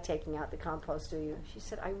don't like taking out the compost, do you? She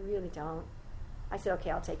said, I really don't. I said,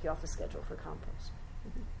 okay, I'll take you off the schedule for compost.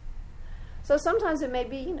 So sometimes it may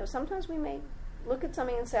be, sometimes we may look at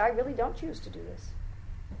something and say, I really don't choose to do this.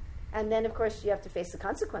 And then, of course, you have to face the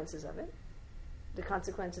consequences of it. The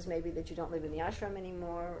consequences may be that you don't live in the ashram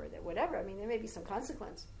anymore or that whatever. I mean, there may be some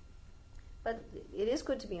consequence. But it is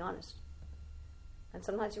good to be honest. And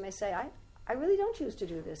sometimes you may say, I really don't choose to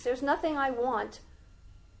do this. There's nothing I want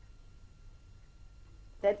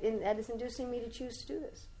that is inducing me to choose to do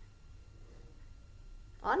this.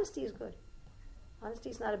 Honesty is good. Honesty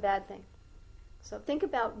is not a bad thing. So think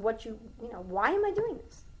about what why am I doing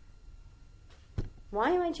this?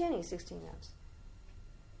 Why am I chanting 16 rounds?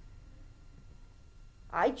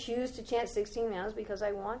 I choose to chant 16 rounds because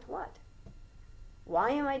I want what?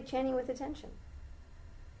 Why am I chanting with attention?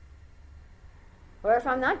 Or if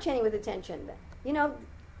I'm not chanting with attention, then,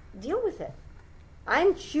 deal with it.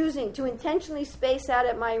 I'm choosing to intentionally space out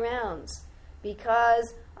at my rounds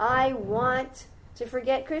because I want to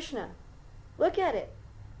forget Krishna. Look at it.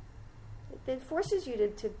 It forces you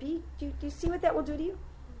to be, do you see what that will do to you?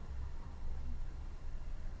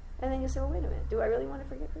 And then you say, well, wait a minute, do I really want to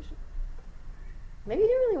forget Krishna? Maybe you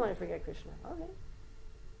do really want to forget Krishna. Okay.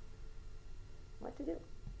 What to do?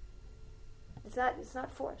 It's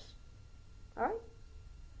not force. All right?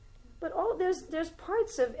 But there's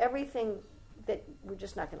parts of everything that we're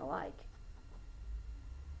just not going to like.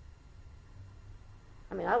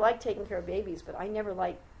 I mean, I like taking care of babies, but I never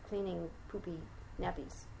like cleaning poopy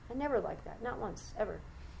nappies. I never liked that. Not once, ever.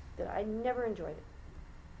 I never enjoyed it.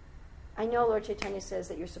 I know Lord Chaitanya says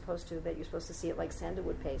that you're supposed to see it like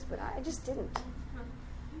sandalwood paste, but I just didn't.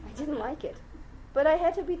 I didn't like it. But I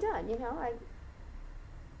had to be done,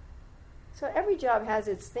 So every job has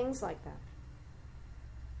its things like that.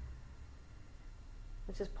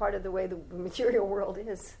 Which is part of the way the material world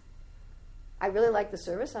is. I really like the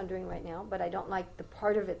service I'm doing right now, but I don't like the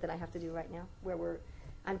part of it that I have to do right now, where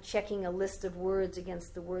I'm checking a list of words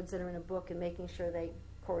against the words that are in a book and making sure they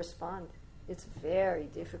correspond. It's very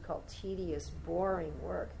difficult, tedious, boring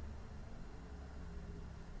work.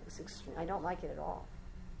 I don't like it at all.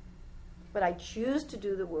 But I choose to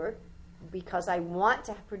do the work because I want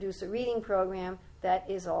to produce a reading program that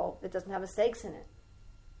doesn't have mistakes in it.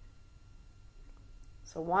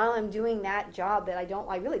 So while I'm doing that job that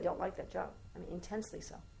I really don't like that job. I mean, intensely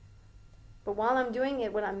so. But while I'm doing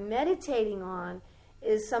it, what I'm meditating on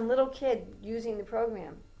is some little kid using the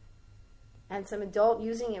program and some adult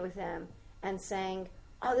using it with them and saying,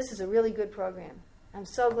 oh, this is a really good program. I'm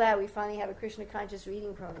so glad we finally have a Krishna conscious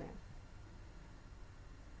reading program.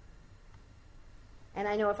 And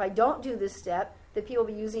I know if I don't do this step, that people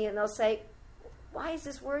will be using it and they'll say, why is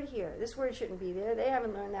this word here? This word shouldn't be there. They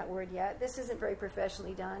haven't learned that word yet. This isn't very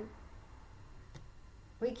professionally done.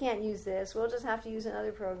 We can't use this. We'll just have to use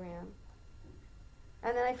another program.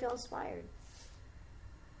 And then I feel inspired.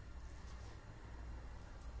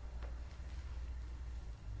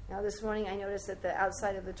 Now this morning I noticed that the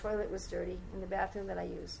outside of the toilet was dirty in the bathroom that I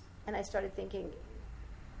use. And I started thinking,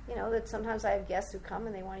 that sometimes I have guests who come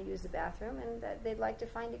and they want to use the bathroom and that they'd like to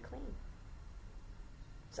find it clean.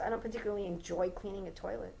 So I don't particularly enjoy cleaning a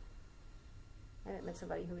toilet. I haven't met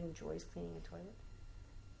somebody who enjoys cleaning a toilet.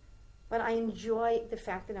 But I enjoy the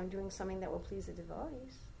fact that I'm doing something that will please the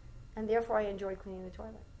devotees. And therefore I enjoy cleaning the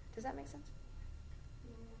toilet. Does that make sense?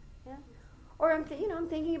 Yeah? Or I'm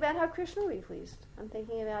thinking about how Krishna will be pleased. I'm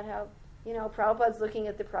thinking about how Prabhupada's looking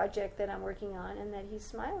at the project that I'm working on, and that he's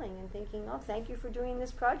smiling and thinking, oh, thank you for doing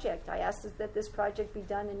this project. I asked that this project be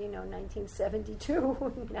done in,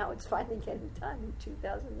 1972. Now it's finally getting done in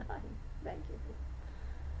 2009. Thank you.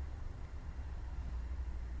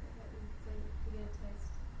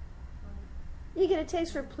 You get a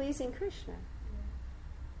taste for pleasing Krishna.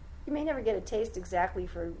 You may never get a taste exactly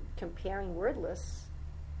for comparing wordless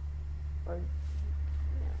or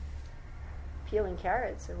peeling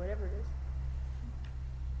carrots or whatever it is.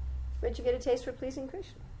 But you get a taste for pleasing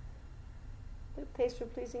Krishna. You get a taste for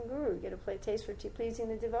pleasing Guru. You get a taste for pleasing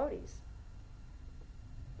the devotees.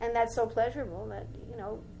 And that's so pleasurable that,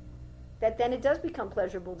 that then it does become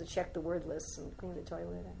pleasurable to check the word lists and clean the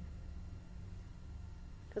toilet.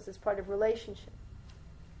 Because it's part of relationship.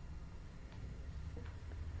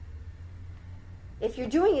 If you're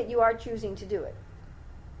doing it, you are choosing to do it.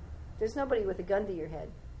 There's nobody with a gun to your head,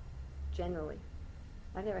 generally.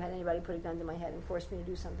 I've never had anybody put a gun to my head and force me to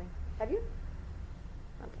do something. Have you?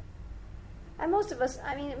 Okay. And most of us,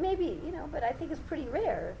 maybe, but I think it's pretty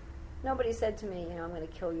rare. Nobody said to me, I'm going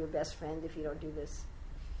to kill your best friend if you don't do this.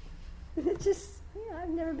 It's just, I've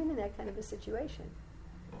never been in that kind of a situation.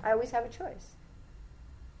 I always have a choice.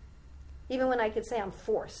 Even when I could say I'm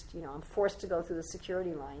forced, I'm forced to go through the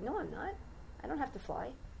security line. No, I'm not. I don't have to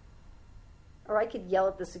fly. Or I could yell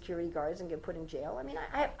at the security guards and get put in jail.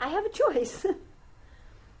 I have a choice.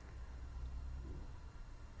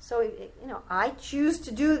 So, I choose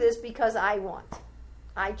to do this because I want.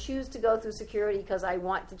 I choose to go through security because I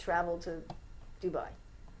want to travel to Dubai.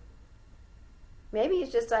 Maybe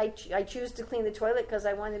it's just I choose to clean the toilet because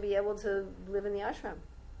I want to be able to live in the ashram.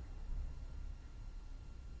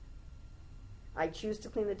 I choose to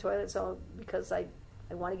clean the toilet because I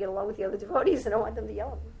want to get along with the other devotees and I want them to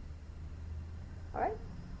yell at me. All right?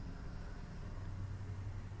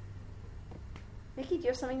 Vicky, do you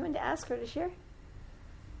have something you want to ask or to share?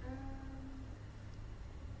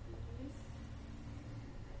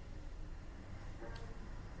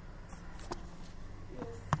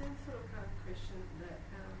 Same sort of kind of question that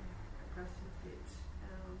Akashi said.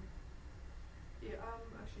 I'm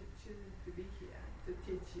actually choosing to be here to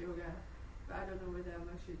teach yoga, but I don't know whether I'm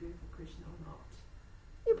actually doing for Krishna or not.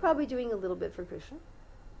 You're probably doing a little bit for Krishna.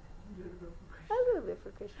 A little bit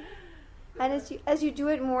for Krishna. And as you do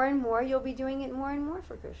it more and more, you'll be doing it more and more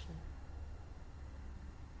for Krishna.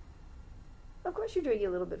 Of course you're doing it a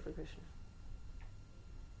little bit for Krishna.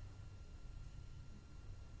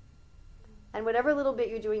 And whatever little bit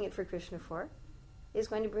you're doing it for Krishna for is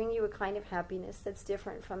going to bring you a kind of happiness that's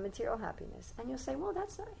different from material happiness. And you'll say, well,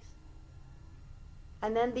 that's nice.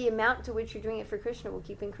 And then the amount to which you're doing it for Krishna will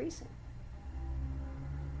keep increasing.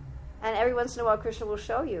 And every once in a while, Krishna will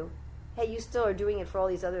show you, hey, you still are doing it for all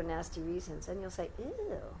these other nasty reasons. And you'll say, ew,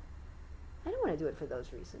 I don't want to do it for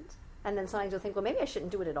those reasons. And then sometimes you'll think, well, maybe I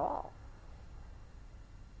shouldn't do it at all.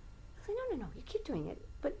 I'll say, no, you keep doing it.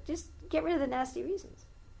 But just get rid of the nasty reasons.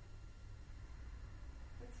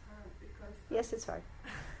 It's hard because... Yes, it's hard.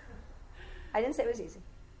 I didn't say it was easy.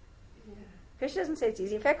 Yeah. Krishna doesn't say it's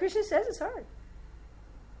easy. In fact, Krishna says it's hard.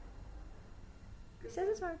 He says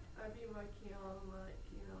it's hard. I've been working on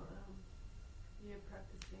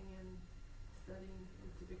practicing and studying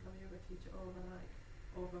and to become a yoga teacher over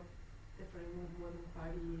different more than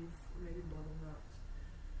 5 years, maybe more than that.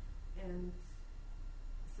 And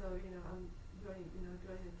so I'm doing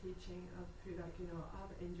the teaching. I feel like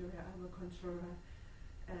I'm an enjoyer, I'm a controller,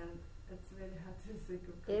 and it's very hard to think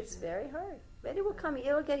of Krishna. It's very hard, but it will come.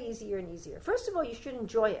 It'll get easier and easier. First of all, you should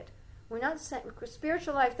enjoy it. We're not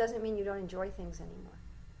spiritual life doesn't mean you don't enjoy things anymore.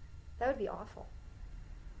 That would be awful.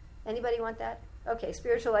 Anybody want that? Okay,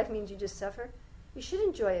 spiritual life means you just suffer. You should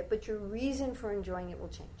enjoy it, but your reason for enjoying it will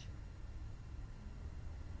change.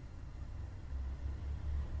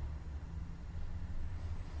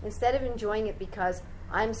 Instead of enjoying it because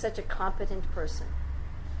I'm such a competent person,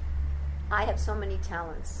 I have so many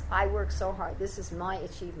talents, I work so hard, this is my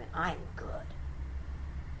achievement, I'm good.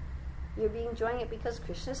 You'll be enjoying it because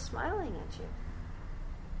Krishna's smiling at you.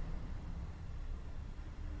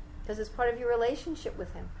 Because it's part of your relationship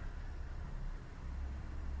with him.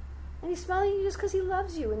 And he's smiling at you just because he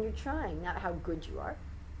loves you and you're trying, not how good you are.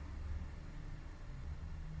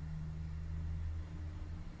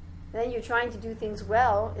 Then you're trying to do things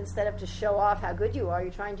well instead of to show off how good you are.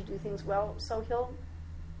 You're trying to do things well so he'll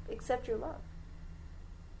accept your love.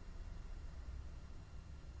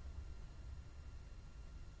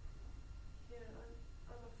 Yeah,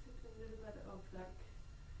 I'm accepting a little bit of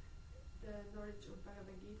the knowledge of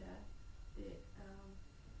Bhagavad Gita.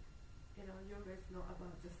 Yoga is not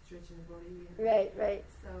about just stretching the body. Right.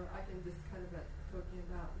 So I can just kind of talking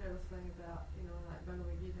about, they were saying about, like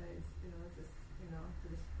Bhagavad Gita is, it's just,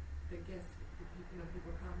 to the guests,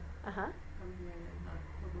 people come here and like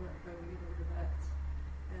talk about Bhagavad Gita with that.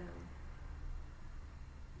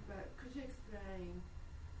 But could you explain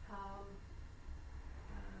how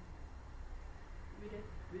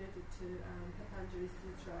related to Patanjali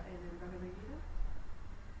Sutra and then Bhagavad Gita?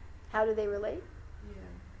 How do they relate? Yeah.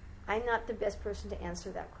 I'm not the best person to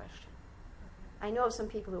answer that question. Okay. I know of some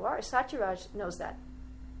people who are. Satyaraj knows that.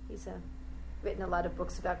 He's written a lot of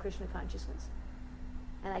books about Krishna consciousness.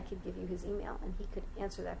 And I could give you his email, and he could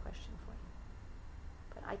answer that question for you.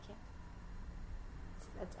 But I can't.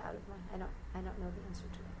 That's out of my. I don't know the answer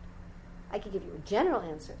to that. I could give you a general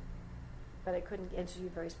answer, but I couldn't answer you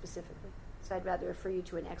very specifically. So I'd rather refer you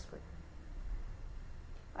to an expert.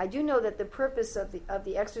 I do know that the purpose of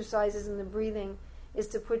the exercises and the breathing is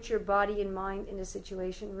to put your body and mind in a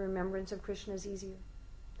situation where remembrance of Krishna is easier.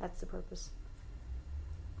 That's the purpose.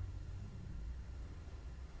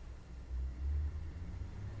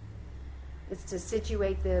 It's to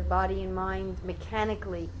situate the body and mind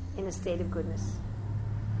mechanically in a state of goodness.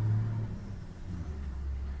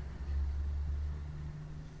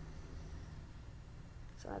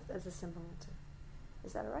 So that's a simple answer.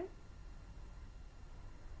 Is that all right?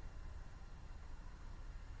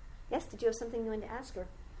 Yes, did you have something you wanted to ask or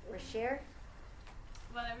share?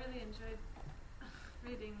 Well, I really enjoyed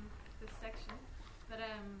reading this section, but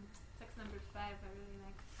text number 5 I really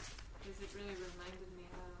liked because it really reminded me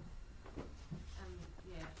how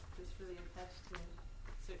just really attached to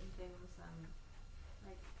certain things,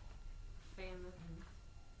 like fame and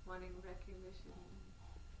wanting recognition.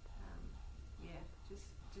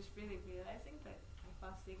 Just really realizing that my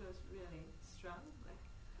false ego is really strong,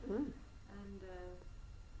 and I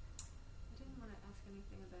didn't want to ask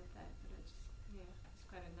anything about that, but it's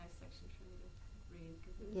quite a nice section for me to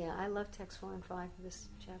read. Yeah, I love text 4 and 5 of this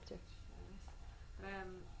chapter. But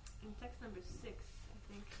in text number 6, I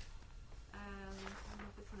think, I don't know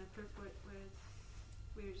if it's in the purport where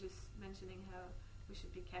we were just mentioning how we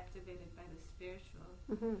should be captivated by the spiritual,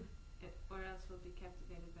 or else we'll be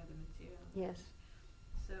captivated by the material. Yes.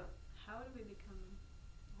 So how do we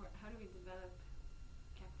develop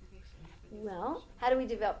captivation for the Well, spiritual? how do we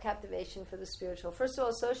develop captivation for the spiritual? First of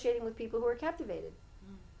all, associating with people who are captivated.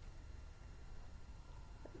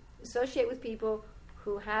 Associate with people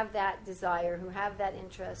who have that desire, who have that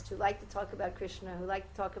interest, who like to talk about Krishna, who like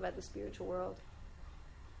to talk about the spiritual world.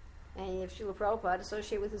 And if Srila Prabhupada,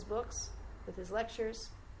 associate with his books, with his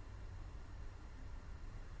lectures.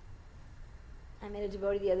 I met a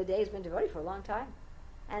devotee the other day, he's been a devotee for a long time,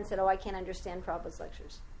 and said, I can't understand Prabhupada's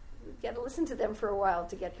lectures. You've got to listen to them for a while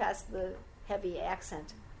to get past the heavy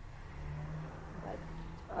accent. But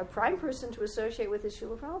our prime person to associate with is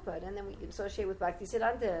Srila Prabhupada, and then we can associate with Bhakti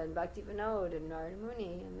Siddhanta and Bhakti Vinod and Narada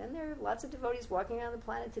Muni, and then there are lots of devotees walking around the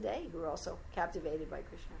planet today who are also captivated by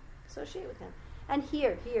Krishna. Associate with them. And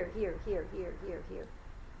hearing.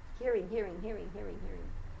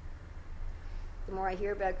 The more I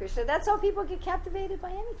hear about Krishna, that's how people get captivated by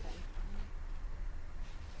anything.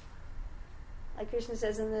 Like Krishna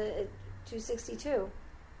says in the 262,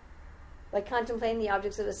 by contemplating the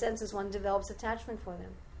objects of the senses, one develops attachment for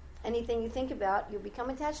them. Anything you think about, you'll become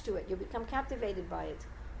attached to it. You'll become captivated by it.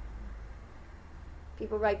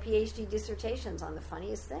 People write PhD dissertations on the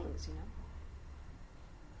funniest things,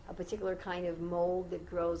 A particular kind of mold that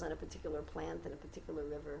grows on a particular plant in a particular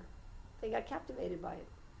river. They got captivated by it.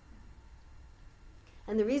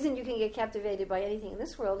 And the reason you can get captivated by anything in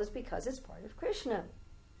this world is because it's part of Krishna.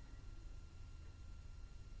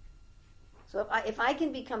 So if I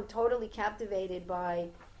can become totally captivated by,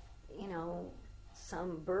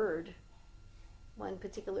 some bird, one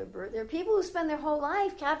particular bird. There are people who spend their whole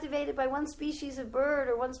life captivated by one species of bird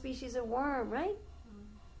or one species of worm, right?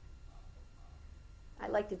 I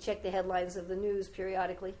like to check the headlines of the news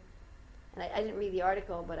periodically. And I didn't read the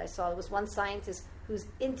article, but I saw there was one scientist who's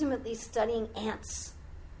intimately studying ants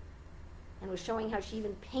and was showing how she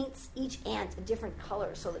even paints each ant a different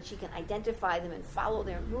color so that she can identify them and follow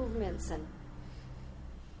their movements, and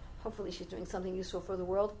hopefully she's doing something useful for the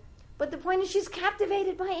world. But the point is she's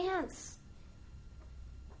captivated by ants.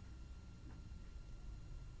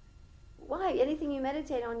 Why? Anything you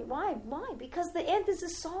meditate on, why? Why? Because the ant is a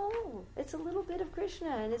soul. It's a little bit of Krishna,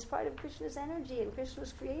 and it's part of Krishna's energy, and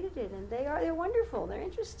Krishna's created it, and they're wonderful, they're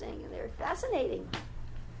interesting, and they're fascinating.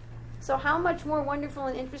 So how much more wonderful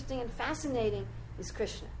and interesting and fascinating is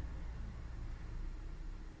Krishna?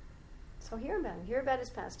 So hear about him. Hear about his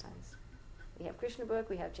pastimes. We have Krishna book,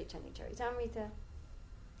 we have Chaitanya Charitamrita.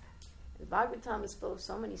 The Bhagavatam is full of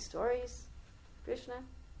so many stories. Krishna.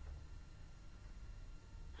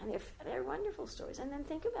 And they're wonderful stories. And then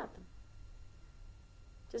think about them.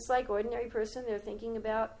 Just like ordinary person, they're thinking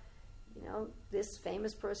about, this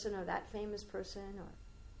famous person or that famous person. Or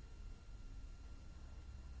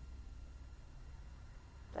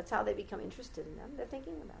that's how they become interested in them. They're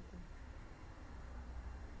thinking about them.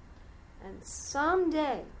 And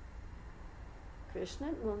someday,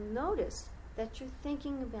 Krishna will notice that you're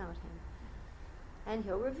thinking about him. And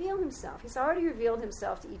he'll reveal himself. He's already revealed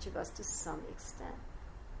himself to each of us to some extent.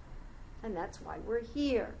 And that's why we're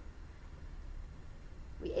here.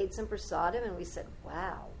 We ate some prasadam and we said,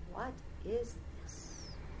 wow, what is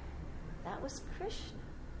this? That was Krishna.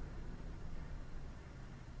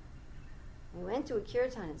 We went to a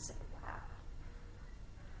kirtan and said, wow,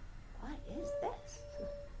 what is this?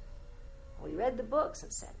 We read the books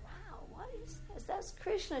and said, wow, what is this? That's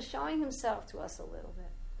Krishna showing himself to us a little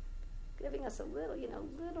bit. Giving us a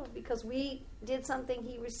little, because we did something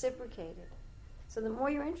he reciprocated. So the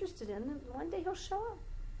more you're interested in him, one day he'll show up.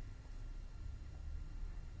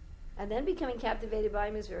 And then becoming captivated by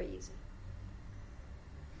him is very easy.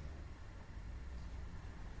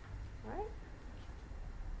 Right?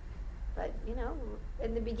 But,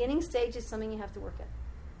 in the beginning stage is something you have to work at.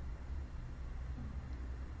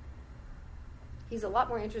 He's a lot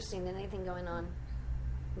more interesting than anything going on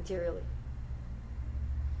materially.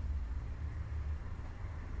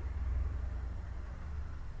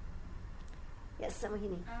 Yes,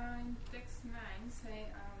 Samahini. In text 9 say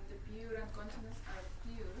the pure and consciousness are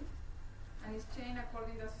pure and is chained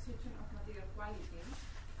according to the association of material qualities,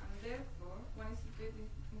 and therefore one is situated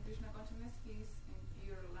in Krishna consciousness is in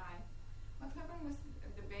pure life. What happens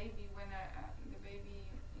with the baby when the baby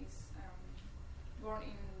is born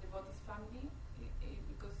in the devotee's family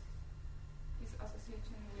because his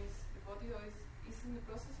association with the devotee, or is in the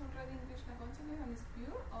process already in Krishna consciousness and is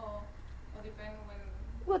pure, or depend when?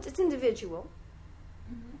 Well, it's individual.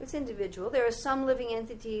 Mm-hmm. It's individual. There are some living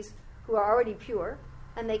entities who are already pure,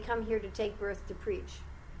 and they come here to take birth to preach.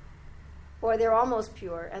 Or they're almost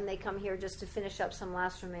pure, and they come here just to finish up some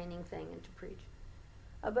last remaining thing and to preach.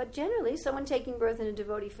 But generally, someone taking birth in a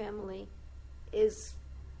devotee family is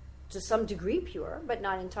to some degree pure, but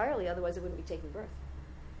not entirely, otherwise it wouldn't be taking birth.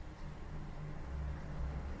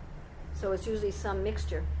 So it's usually some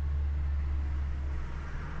mixture.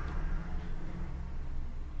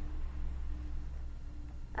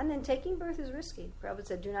 And then taking birth is risky. Prabhupada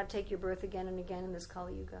said, do not take your birth again and again in this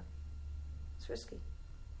Kali Yuga. It's risky.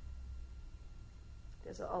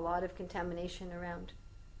 There's a lot of contamination around.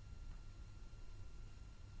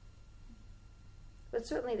 But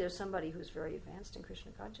certainly there's somebody who's very advanced in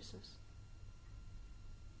Krishna consciousness.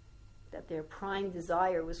 That their prime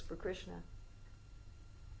desire was for Krishna.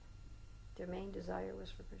 Their main desire was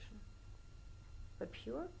for Krishna. But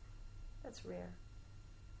pure? That's rare.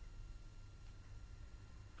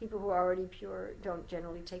 People who are already pure don't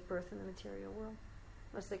generally take birth in the material world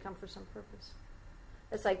unless they come for some purpose.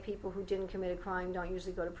 It's like people who didn't commit a crime don't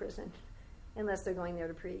usually go to prison unless they're going there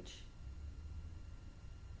to preach.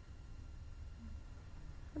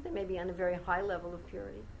 But they may be on a very high level of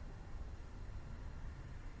purity.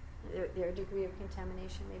 Their degree of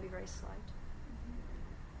contamination may be very slight.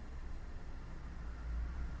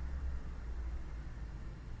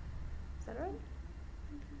 Is that all right?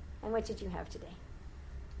 And what did you have today?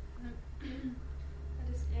 I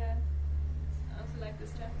also like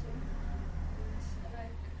this chapter. And I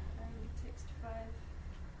like text 5.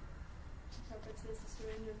 Prabhupada says the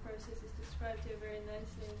surrender process is described here very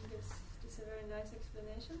nicely and gives just a very nice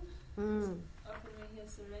explanation. Offering here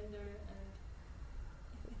surrender and...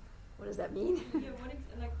 What does that mean?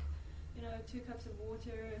 Yeah, 2 cups of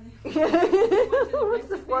water. What's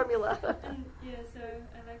the formula? And so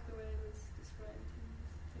I like the way it was described in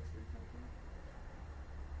this text of Prabhupada.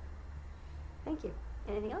 Thank you.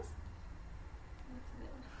 Anything else?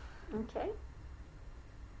 Okay.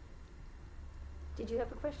 Did you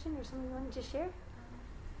have a question or something you wanted to share?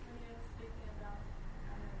 When you're speaking about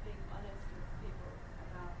being honest with people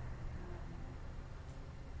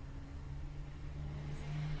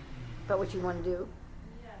about what you want to do?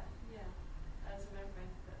 Yeah. I was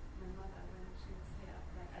remembering that my mother, when she was here,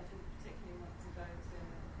 I didn't particularly want to go to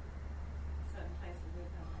certain places with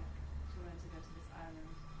her. She wanted to go to this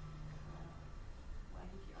island,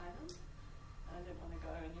 Waiheke Island, and I didn't want to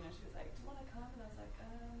go. And she was like, "Do you want to come?" And I was like,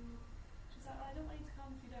 She's like, "I don't want you to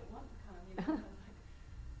come if you don't want to come." And I was like,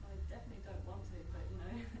 "Well, I definitely don't want to," but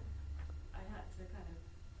I had to kind of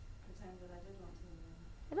pretend that I did want to.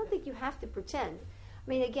 I don't think you have to pretend. I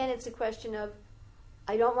mean, again, it's a question of,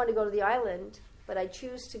 I don't want to go to the island, but I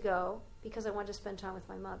choose to go because I want to spend time with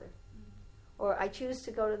my mother. Or I choose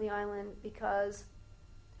to go to the island because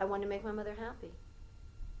I want to make my mother happy.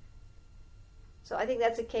 So I think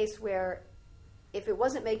that's a case where if it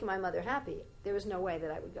wasn't making my mother happy, there was no way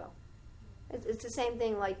that I would go. It's the same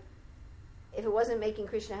thing like if it wasn't making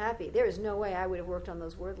Krishna happy, there is no way I would have worked on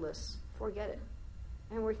those word lists. Forget it.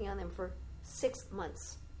 I've been working on them for 6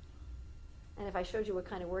 months. And if I showed you what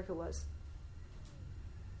kind of work it was,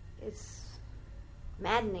 it's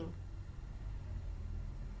maddening.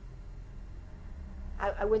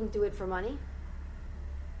 I wouldn't do it for money.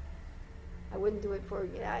 I wouldn't do it for,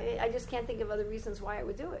 I just can't think of other reasons why I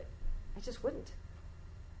would do it. I just wouldn't.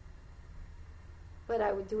 But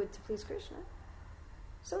I would do it to please Krishna.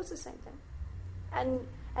 So it's the same thing.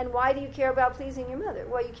 And why do you care about pleasing your mother?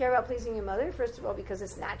 Well, you care about pleasing your mother, first of all, because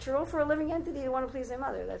it's natural for a living entity to want to please their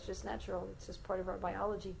mother. That's just natural. It's just part of our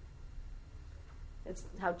biology. It's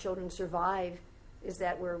how children survive, is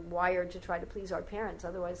that we're wired to try to please our parents.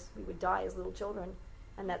 Otherwise, we would die as little children.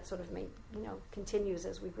 And that sort of continues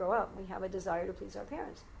as we grow up. We have a desire to please our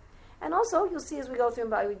parents. And also, you'll see as we go through in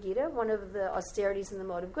Bhagavad Gita, one of the austerities in the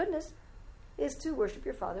mode of goodness is to worship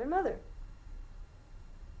your father and mother.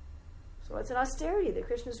 So it's an austerity that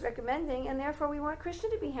Krishna is recommending, and therefore we want Krishna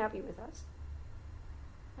to be happy with us.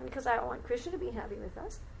 And because I want Krishna to be happy with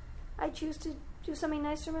us, I choose to do something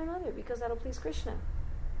nice for my mother because that'll please Krishna.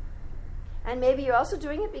 And maybe you're also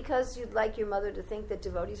doing it because you'd like your mother to think that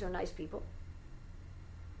devotees are nice people.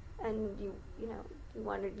 And you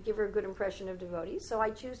want to give her a good impression of devotees. So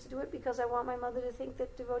I choose to do it because I want my mother to think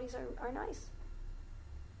that devotees are nice.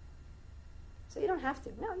 So you don't have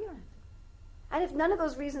to. No, you don't have to. And if none of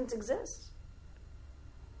those reasons exist,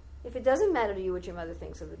 if it doesn't matter to you what your mother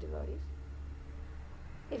thinks of the devotees,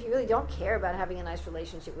 if you really don't care about having a nice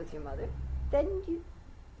relationship with your mother, then you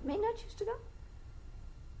may not choose to go.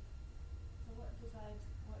 So what do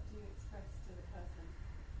you express to the person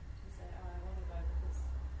to say, I want to go because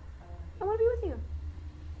I want to be with you?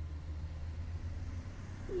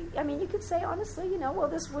 You could say honestly, well,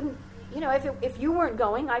 this wouldn't, if you weren't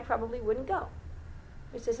going, I probably wouldn't go.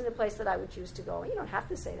 This isn't a place that I would choose to go. You don't have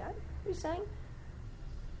to say that. You're saying,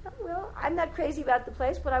 well, I'm not crazy about the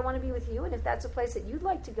place, but I want to be with you, and if that's a place that you'd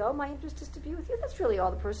like to go, my interest is to be with you. That's really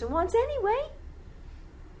all the person wants anyway.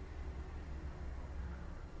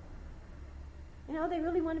 They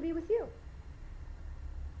really want to be with you.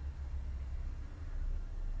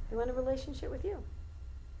 They want a relationship with you.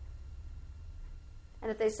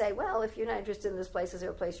 And if they say, well, if you're not interested in this place, is there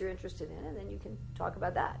a place you're interested in? And then you can talk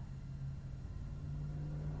about that.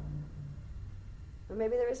 Or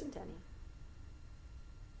maybe there isn't any.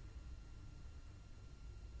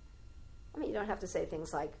 You don't have to say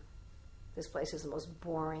things like, this place is the most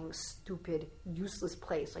boring, stupid, useless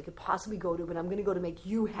place I could possibly go to, but I'm going to go to make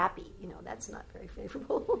you happy. That's not very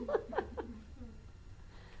favorable.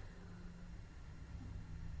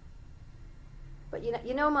 But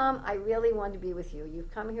Mom, I really want to be with you.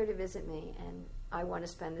 You've come here to visit me, and I want to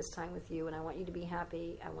spend this time with you, and I want you to be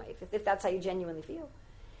happy. If that's how you genuinely feel.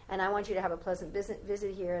 And I want you to have a pleasant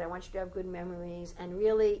visit here, and I want you to have good memories. And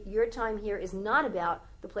really, your time here is not about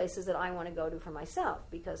the places that I want to go to for myself,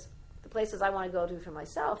 because the places I want to go to for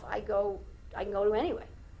myself, I can go to anyway.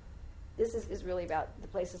 This is really about the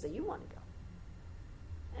places that you want to go.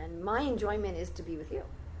 And my enjoyment is to be with you.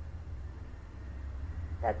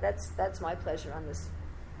 That's my pleasure on this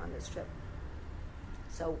trip.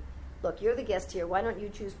 So, look, you're the guest here. Why don't you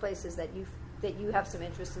choose places that you have some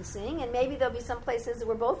interest in seeing, and maybe there'll be some places that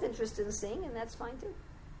we're both interested in seeing, and that's fine too.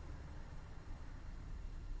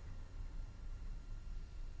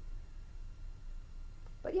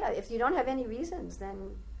 But yeah, if you don't have any reasons,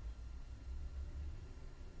 then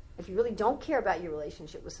if you really don't care about your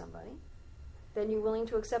relationship with somebody, then you're willing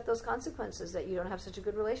to accept those consequences that you don't have such a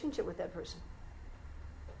good relationship with that person.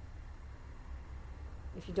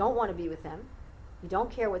 If you don't want to be with them, you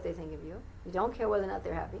don't care what they think of you, you don't care whether or not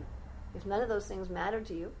they're happy, if none of those things matter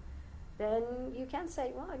to you, then you can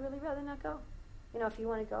say, well, I'd really rather not go. If you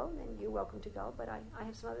want to go, then you're welcome to go, but I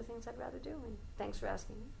have some other things I'd rather do, and thanks for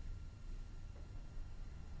asking me.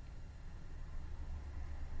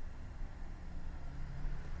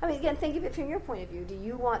 Again, think of it from your point of view. Do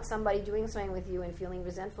you want somebody doing something with you and feeling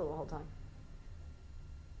resentful the whole time?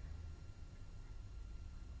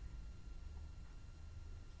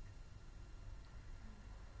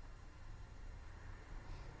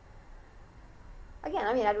 Again,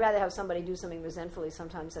 I'd rather have somebody do something resentfully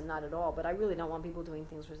sometimes than not at all, but I really don't want people doing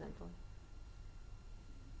things resentfully.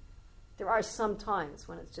 There are some times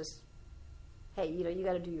when it's just, hey, you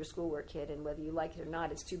got to do your schoolwork, kid, and whether you like it or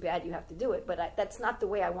not, it's too bad you have to do it, but that's not the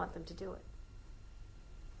way I want them to do it.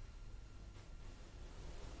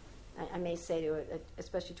 I may say to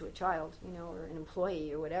especially to a child, or an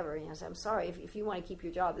employee or whatever, say, I'm sorry, if you want to keep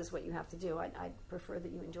your job, this is what you have to do. I'd prefer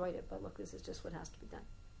that you enjoyed it, but look, this is just what has to be done.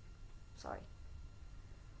 Sorry.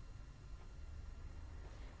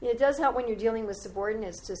 It does help when you're dealing with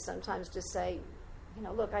subordinates to sometimes just say,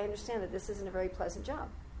 look, I understand that this isn't a very pleasant job.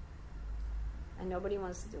 And nobody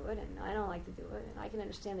wants to do it, and I don't like to do it, and I can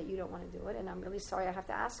understand that you don't want to do it, and I'm really sorry I have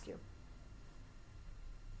to ask you.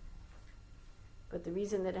 But the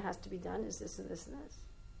reason that it has to be done is this and this and this.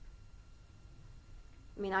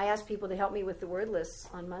 I asked people to help me with the word lists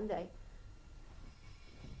on Monday.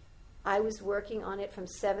 I was working on it from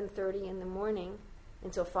 7:30 in the morning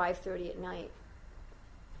until 5:30 at night.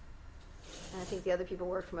 And I think the other people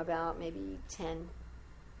worked from about maybe 10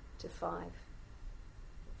 to 5.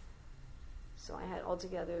 So I had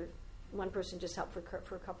altogether, one person just helped for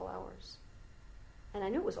a couple hours. And I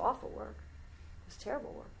knew it was awful work. It was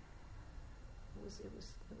terrible work.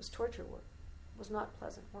 It was torture work. It was not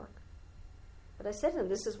pleasant work. But I said to them,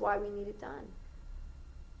 this is why we need it done.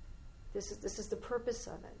 This is the purpose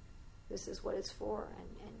of it. This is what it's for.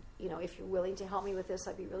 And if you're willing to help me with this,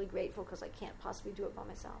 I'd be really grateful because I can't possibly do it by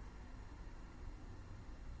myself.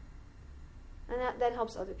 And that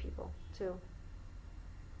helps other people too.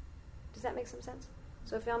 Does that make some sense?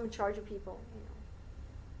 So if I'm in charge of people,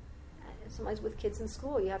 sometimes with kids in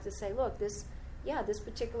school, you have to say, look, this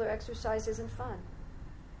particular exercise isn't fun.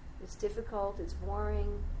 It's difficult, it's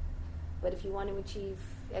boring, but if you want to achieve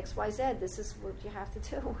X, Y, Z, this is what you have to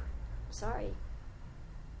do. Sorry.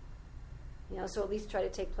 So at least try to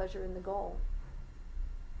take pleasure in the goal.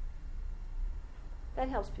 That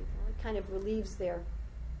helps people. It kind of relieves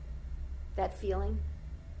that feeling.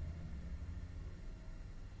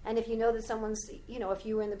 And if you know that someone's, if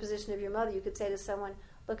you were in the position of your mother, you could say to someone,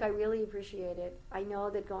 look, I really appreciate it. I know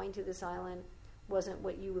that going to this island wasn't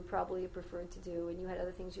what you would probably have preferred to do, and you had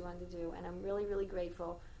other things you wanted to do, and I'm really, really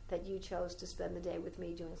grateful that you chose to spend the day with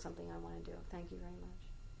me doing something I want to do. Thank you very much.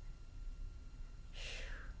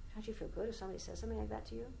 Don't you feel good if somebody says something like that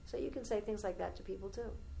to you? So you can say things like that to people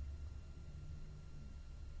too.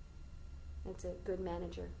 It's a good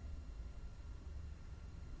manager.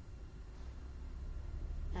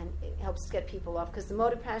 And it helps get people off, because the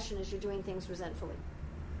mode of passion is you're doing things resentfully.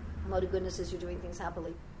 The mode of goodness is you're doing things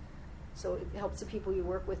happily. So it helps the people you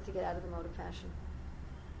work with to get out of the mode of passion.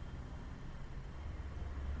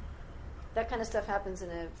 That kind of stuff happens in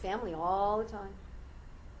a family all the time.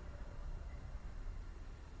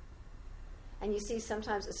 And you see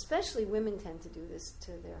sometimes, especially women tend to do this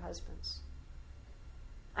to their husbands.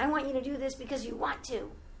 I want you to do this because you want to.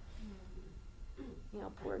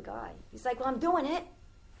 Poor guy. He's like, well, I'm doing it.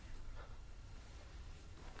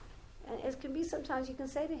 And it can be sometimes you can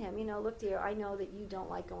say to him, look, dear, I know that you don't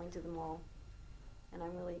like going to the mall. And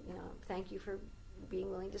I'm really, thank you for being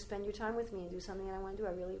willing to spend your time with me and do something that I want to do.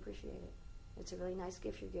 I really appreciate it. It's a really nice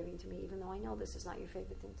gift you're giving to me, even though I know this is not your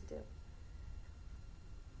favorite thing to do.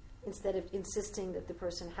 Instead of insisting that the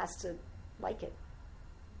person has to like it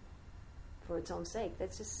for its own sake.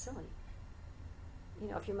 That's just silly.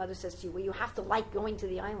 If your mother says to you, well, you have to like going to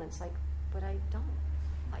the island. It's like, but I don't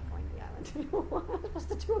like going to the island. What am I supposed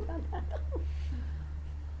to do about that?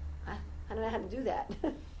 I don't know how to do that.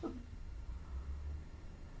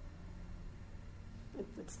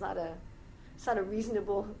 It's not a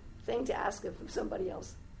reasonable thing to ask of somebody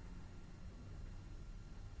else.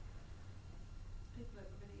 People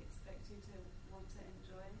really expect you to want to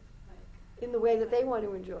enjoy, in the way that they want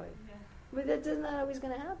to enjoy. Yeah. But that's not always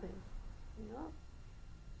going to happen. And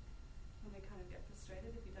they kind of get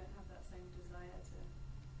frustrated if you don't have that same desire to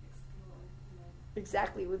explore,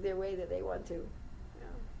 Exactly, with their way that they want to.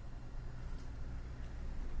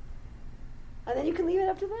 And then you can leave it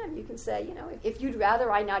up to them. You can say, if you'd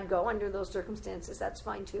rather I not go under those circumstances, that's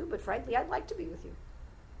fine too. But frankly, I'd like to be with you.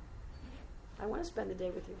 I want to spend the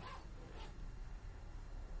day with you.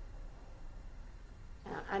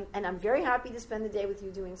 And I'm very happy to spend the day with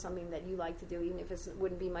you doing something that you like to do, even if it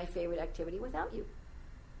wouldn't be my favorite activity without you.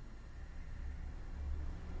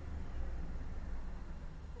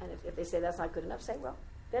 And if they say that's not good enough, say, well,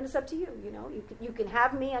 then it's up to you. You can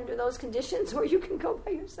have me under those conditions, or you can go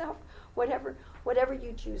by yourself. Whatever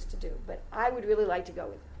you choose to do. But I would really like to go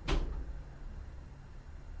with you.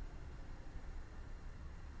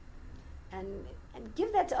 And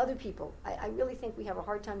give that to other people. I really think we have a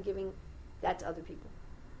hard time giving that to other people.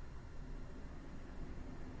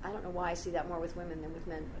 I don't know why I see that more with women than with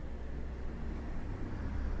men.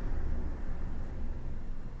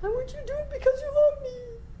 I want you to do it because you love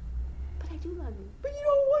me. But I do love you. But you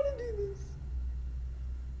don't want to do this.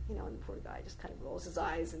 And the poor guy just kind of rolls his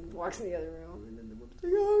eyes and walks in the other room. And then the woman's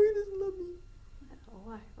like, oh, he doesn't love me.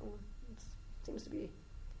 It seems to be,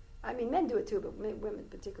 I mean, men do it too, but women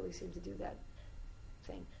particularly seem to do that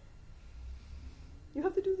thing. You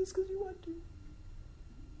have to do this because you want to.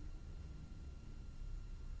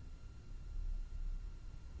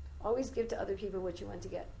 Always give to other people what you want to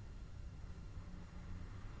get.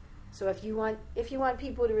 So if you want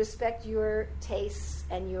people to respect your tastes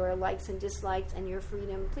and your likes and dislikes and your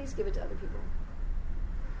freedom, please give it to other people.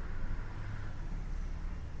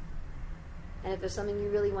 And if there's something you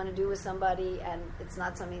really want to do with somebody and it's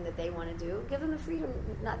not something that they want to do, give them the freedom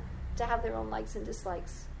not to have their own likes and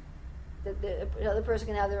dislikes. The other person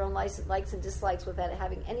can have their own likes and dislikes without it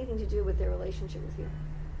having anything to do with their relationship with you.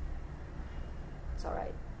 It's all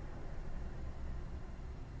right.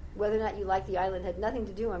 Whether or not you like the island had nothing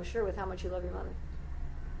to do, I'm sure, with how much you love your mother.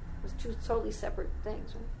 It was two totally separate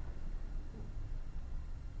things, right?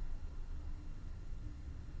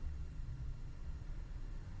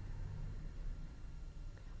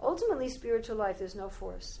 Ultimately, spiritual life is no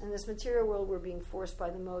force. In this material world, we're being forced by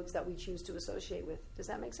the modes that we choose to associate with. Does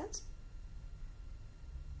that make sense?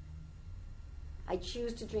 I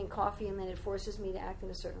choose to drink coffee and then it forces me to act in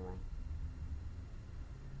a certain way.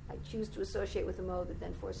 I choose to associate with a mode that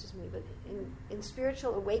then forces me. But in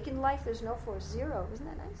spiritual awakened life, there's no force. Zero. Isn't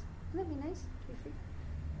that nice? Wouldn't that be nice to be free?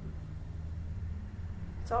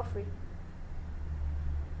 It's all free.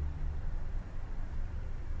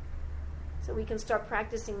 So we can start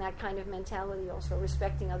practicing that kind of mentality also,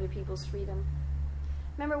 respecting other people's freedom.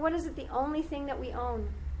 Remember, what is it? The only thing that we own.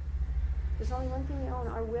 There's only one thing we own,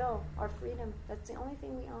 our will, our freedom. That's the only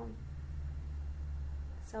thing we own.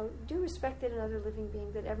 So do respect that another living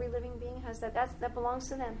being, that every living being has that. That belongs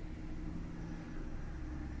to them.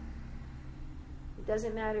 It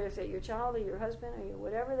doesn't matter if they're your child or your husband or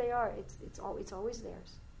whatever they are. It's always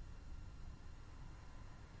theirs.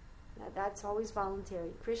 That's always voluntary.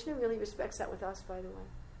 Krishna really respects that with us, by the way.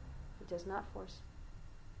 He does not force.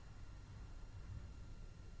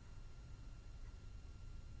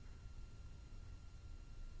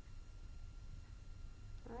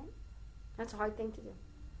 Right? That's a hard thing to do.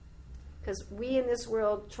 Because we in this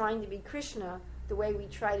world trying to be Krishna, the way we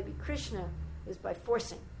try to be Krishna is by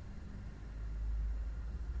forcing.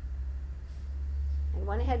 And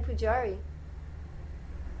one head pujari,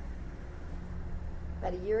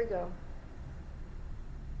 about a year ago,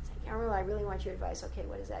 said, Yarmila, I really want your advice. Okay,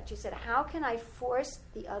 what is that? She said, how can I force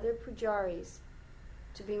the other pujaris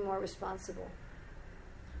to be more responsible?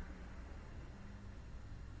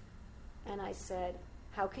 And I said,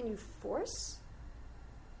 how can you force?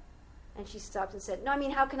 And she stopped and said, no, I mean,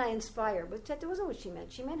 how can I inspire? But that wasn't what she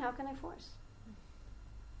meant. She meant, how can I force?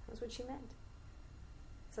 That's what she meant.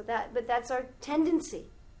 But that's our tendency.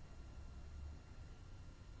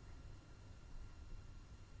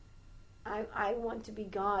 I want to be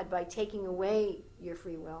God by taking away your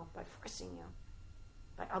free will, by forcing you,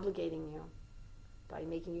 by obligating you, by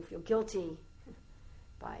making you feel guilty,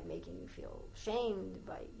 by making you feel shamed,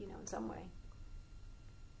 by, in some way.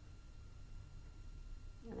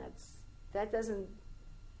 And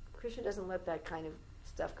Krishna doesn't let that kind of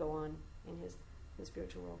stuff go on in his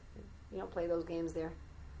spiritual world. You don't play those games there.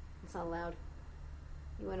 It's not allowed.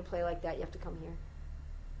 You want to play like that, you have to come here.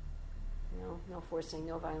 No forcing,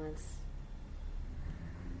 no violence.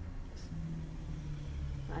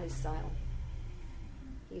 Not his style.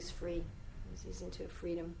 He's free. He's into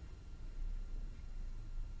freedom.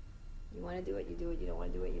 You want to do it, you do it. You don't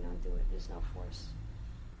want to do it, you don't do it. There's no force.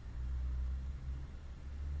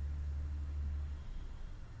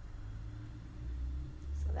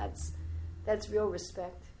 So that's real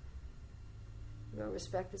respect. Real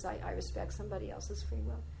respect is I respect somebody else's free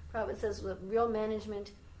will. Prabhupada says real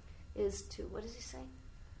management is to, what does he say?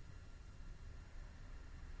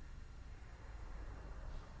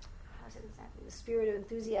 How is it exactly? The spirit of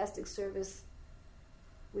enthusiastic service,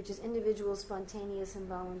 which is individual, spontaneous, and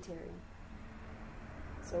voluntary.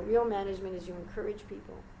 So real management is you encourage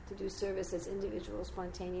people to do service that's individual,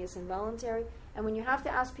 spontaneous, and voluntary. And when you have to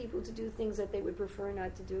ask people to do things that they would prefer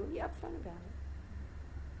not to do, you're upfront about it.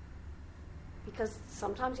 Because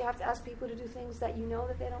sometimes you have to ask people to do things that you know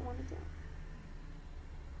that they don't want to do.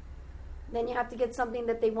 Then you have to get something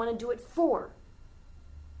that they want to do it for.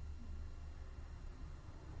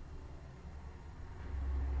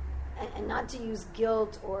 And not to use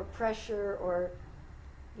guilt or pressure or,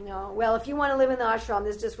 well, if you want to live in the ashram,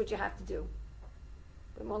 this is just what you have to do.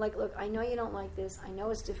 But more like, look, I know you don't like this. I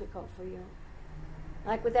know it's difficult for you.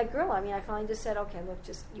 Like with that girl, I finally just said, okay, look,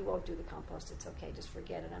 you won't do the compost. It's okay. Just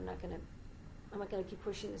forget it. I'm not going to keep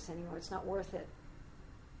pushing this anymore. It's not worth it.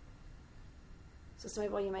 So some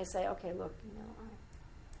people, you may say, okay, look,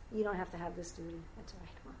 you don't have to have this duty. That's all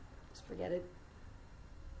right. Well, just forget it.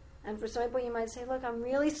 And for some people you might say, look, I'm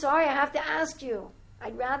really sorry, I have to ask you.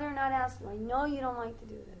 I'd rather not ask you. I know you don't like to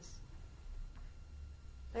do this.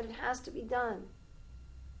 But it has to be done.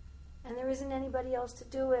 And there isn't anybody else to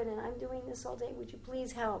do it, and I'm doing this all day. Would you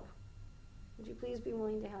please help? Would you please be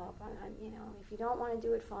willing to help? If you don't want to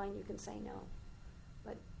do it, fine, you can say no.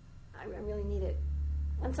 But I really need it.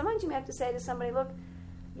 And sometimes you may have to say to somebody, look,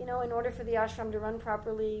 in order for the ashram to run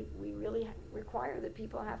properly, we really require that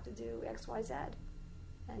people have to do X, Y, Z.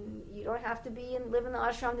 And you don't have to live in the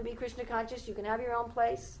ashram to be Krishna conscious. You can have your own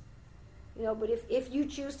place. But if you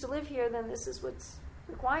choose to live here, then this is what's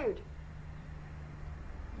required.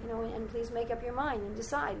 And please make up your mind and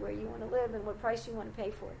decide where you want to live and what price you want to pay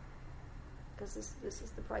for it. Because this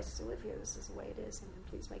is the price to live here. This is the way it is. And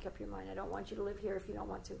please make up your mind. I don't want you to live here if you don't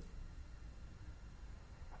want to.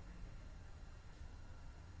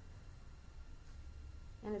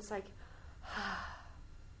 And it's like,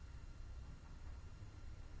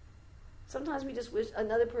 sometimes we just wish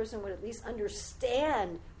another person would at least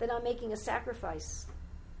understand that I'm making a sacrifice.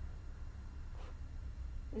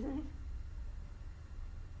 Isn't it?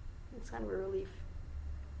 It's kind of a relief.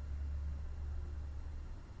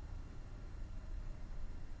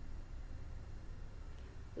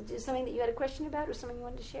 Is there something that you had a question about or something you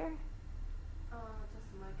wanted to share? Just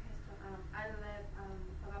my question. I read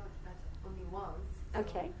Bhagavad Gita only once. So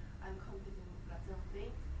Okay. I'm confusing lots of things.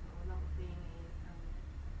 One of thing is,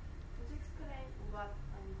 could you explain what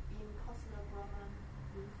impersonal Brahman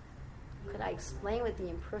is? Could I explain what the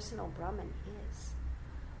impersonal Brahman is?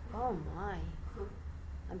 Oh my.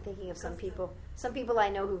 I'm thinking of some people I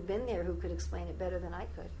know who've been there who could explain it better than I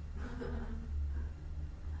could.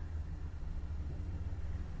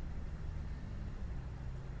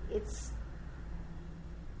 Let's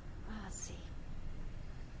see.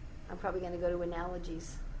 I'm probably going to go to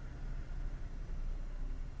analogies.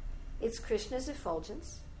 It's Krishna's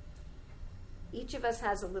effulgence. Each of us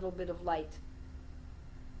has a little bit of light.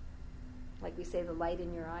 Like we say, the light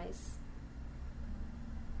in your eyes.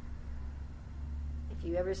 If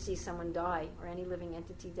you ever see someone die, or any living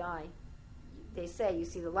entity die, they say you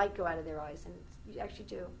see the light go out of their eyes, and you actually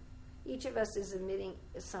do. Each of us is emitting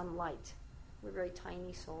some light. We're very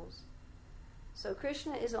tiny souls. So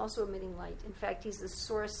Krishna is also emitting light. In fact, he's the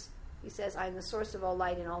source. He says, I am the source of all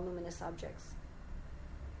light and all luminous objects.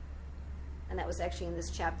 And that was actually in this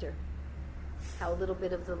chapter, how a little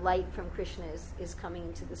bit of the light from Krishna is coming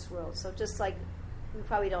into this world. So just like we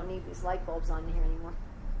probably don't need these light bulbs on here anymore.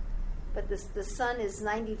 But the sun is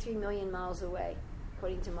 93 million miles away,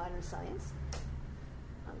 according to modern science.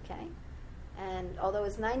 Okay? And although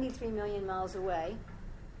it's 93 million miles away,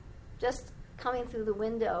 just coming through the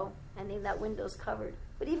window, and then that window's covered.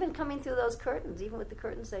 But even coming through those curtains, even with the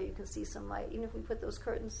curtains there, you can see some light. Even if we put those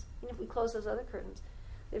curtains, even if we close those other curtains,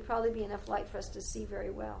 there'd probably be enough light for us to see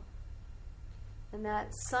very well. And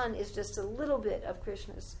that sun is just a little bit of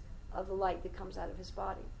Krishna's, of the light that comes out of his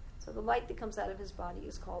body. So the light that comes out of his body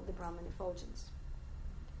is called the Brahman effulgence.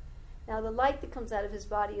 Now the light that comes out of his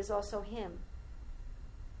body is also him.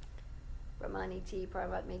 Brahmaniti,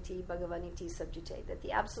 Paramatmeti, Bhagavaniti, Subjite. That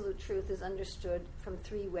the absolute truth is understood from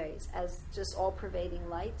three ways. As just all-pervading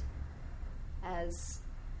light, as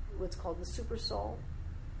what's called the super soul,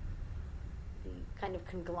 the kind of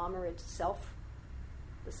conglomerate self,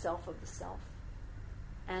 the self of the self,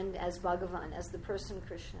 and as Bhagavan, as the person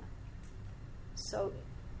Krishna. So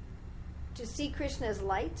to see Krishna as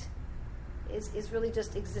light is really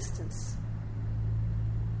just existence.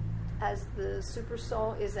 As the super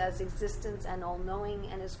soul is as existence and all-knowing,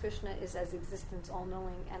 and as Krishna is as existence,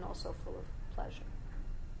 all-knowing, and also full of pleasure.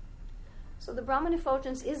 So the Brahman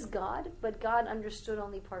effulgence is God, but God understood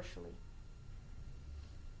only partially.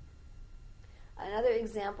 Another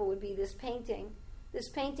example would be this painting. This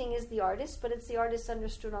painting is the artist, but it's the artist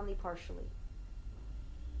understood only partially.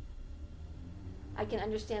 I can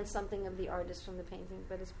understand something of the artist from the painting,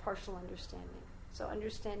 but it's partial understanding. So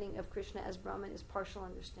understanding of Krishna as Brahman is partial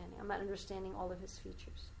understanding. I'm not understanding all of his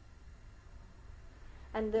features.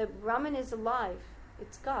 And the Brahman is alive.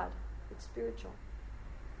 It's God. It's spiritual.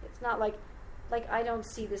 It's not like I don't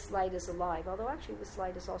see this light as alive, although actually this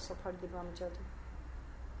light is also part of the Brahmajyoti.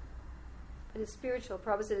 But it's spiritual.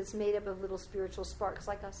 Prabhupada said it's made up of little spiritual sparks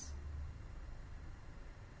like us.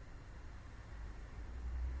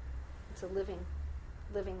 It's a living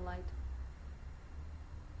light.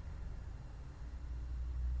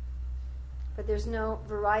 But there's no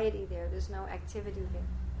variety there. There's no activity there.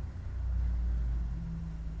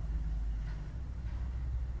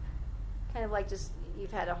 Kind of like just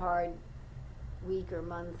you've had a hard week or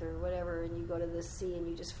month or whatever, and you go to the sea and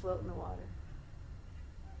you just float in the water.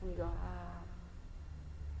 And you go, ah.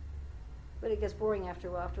 But But it gets boring after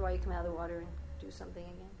a while. After a while, you come out of the water and do something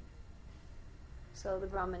again. So the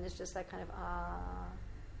Brahman is just that kind of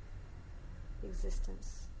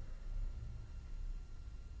existence.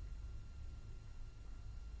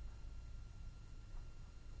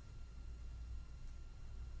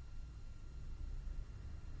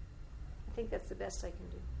 I think that's the best I can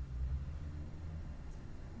do.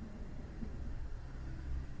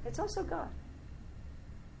 It's also God.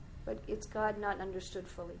 But it's God not understood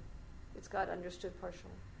fully. It's God understood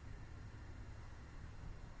partially.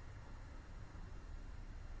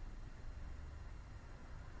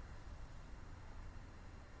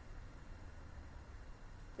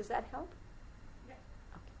 Does that help? Yeah.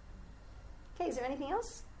 Okay, is there anything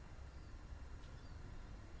else?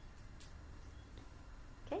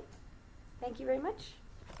 Okay, thank you very much.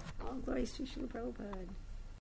 All glories to Srila Prabhupada.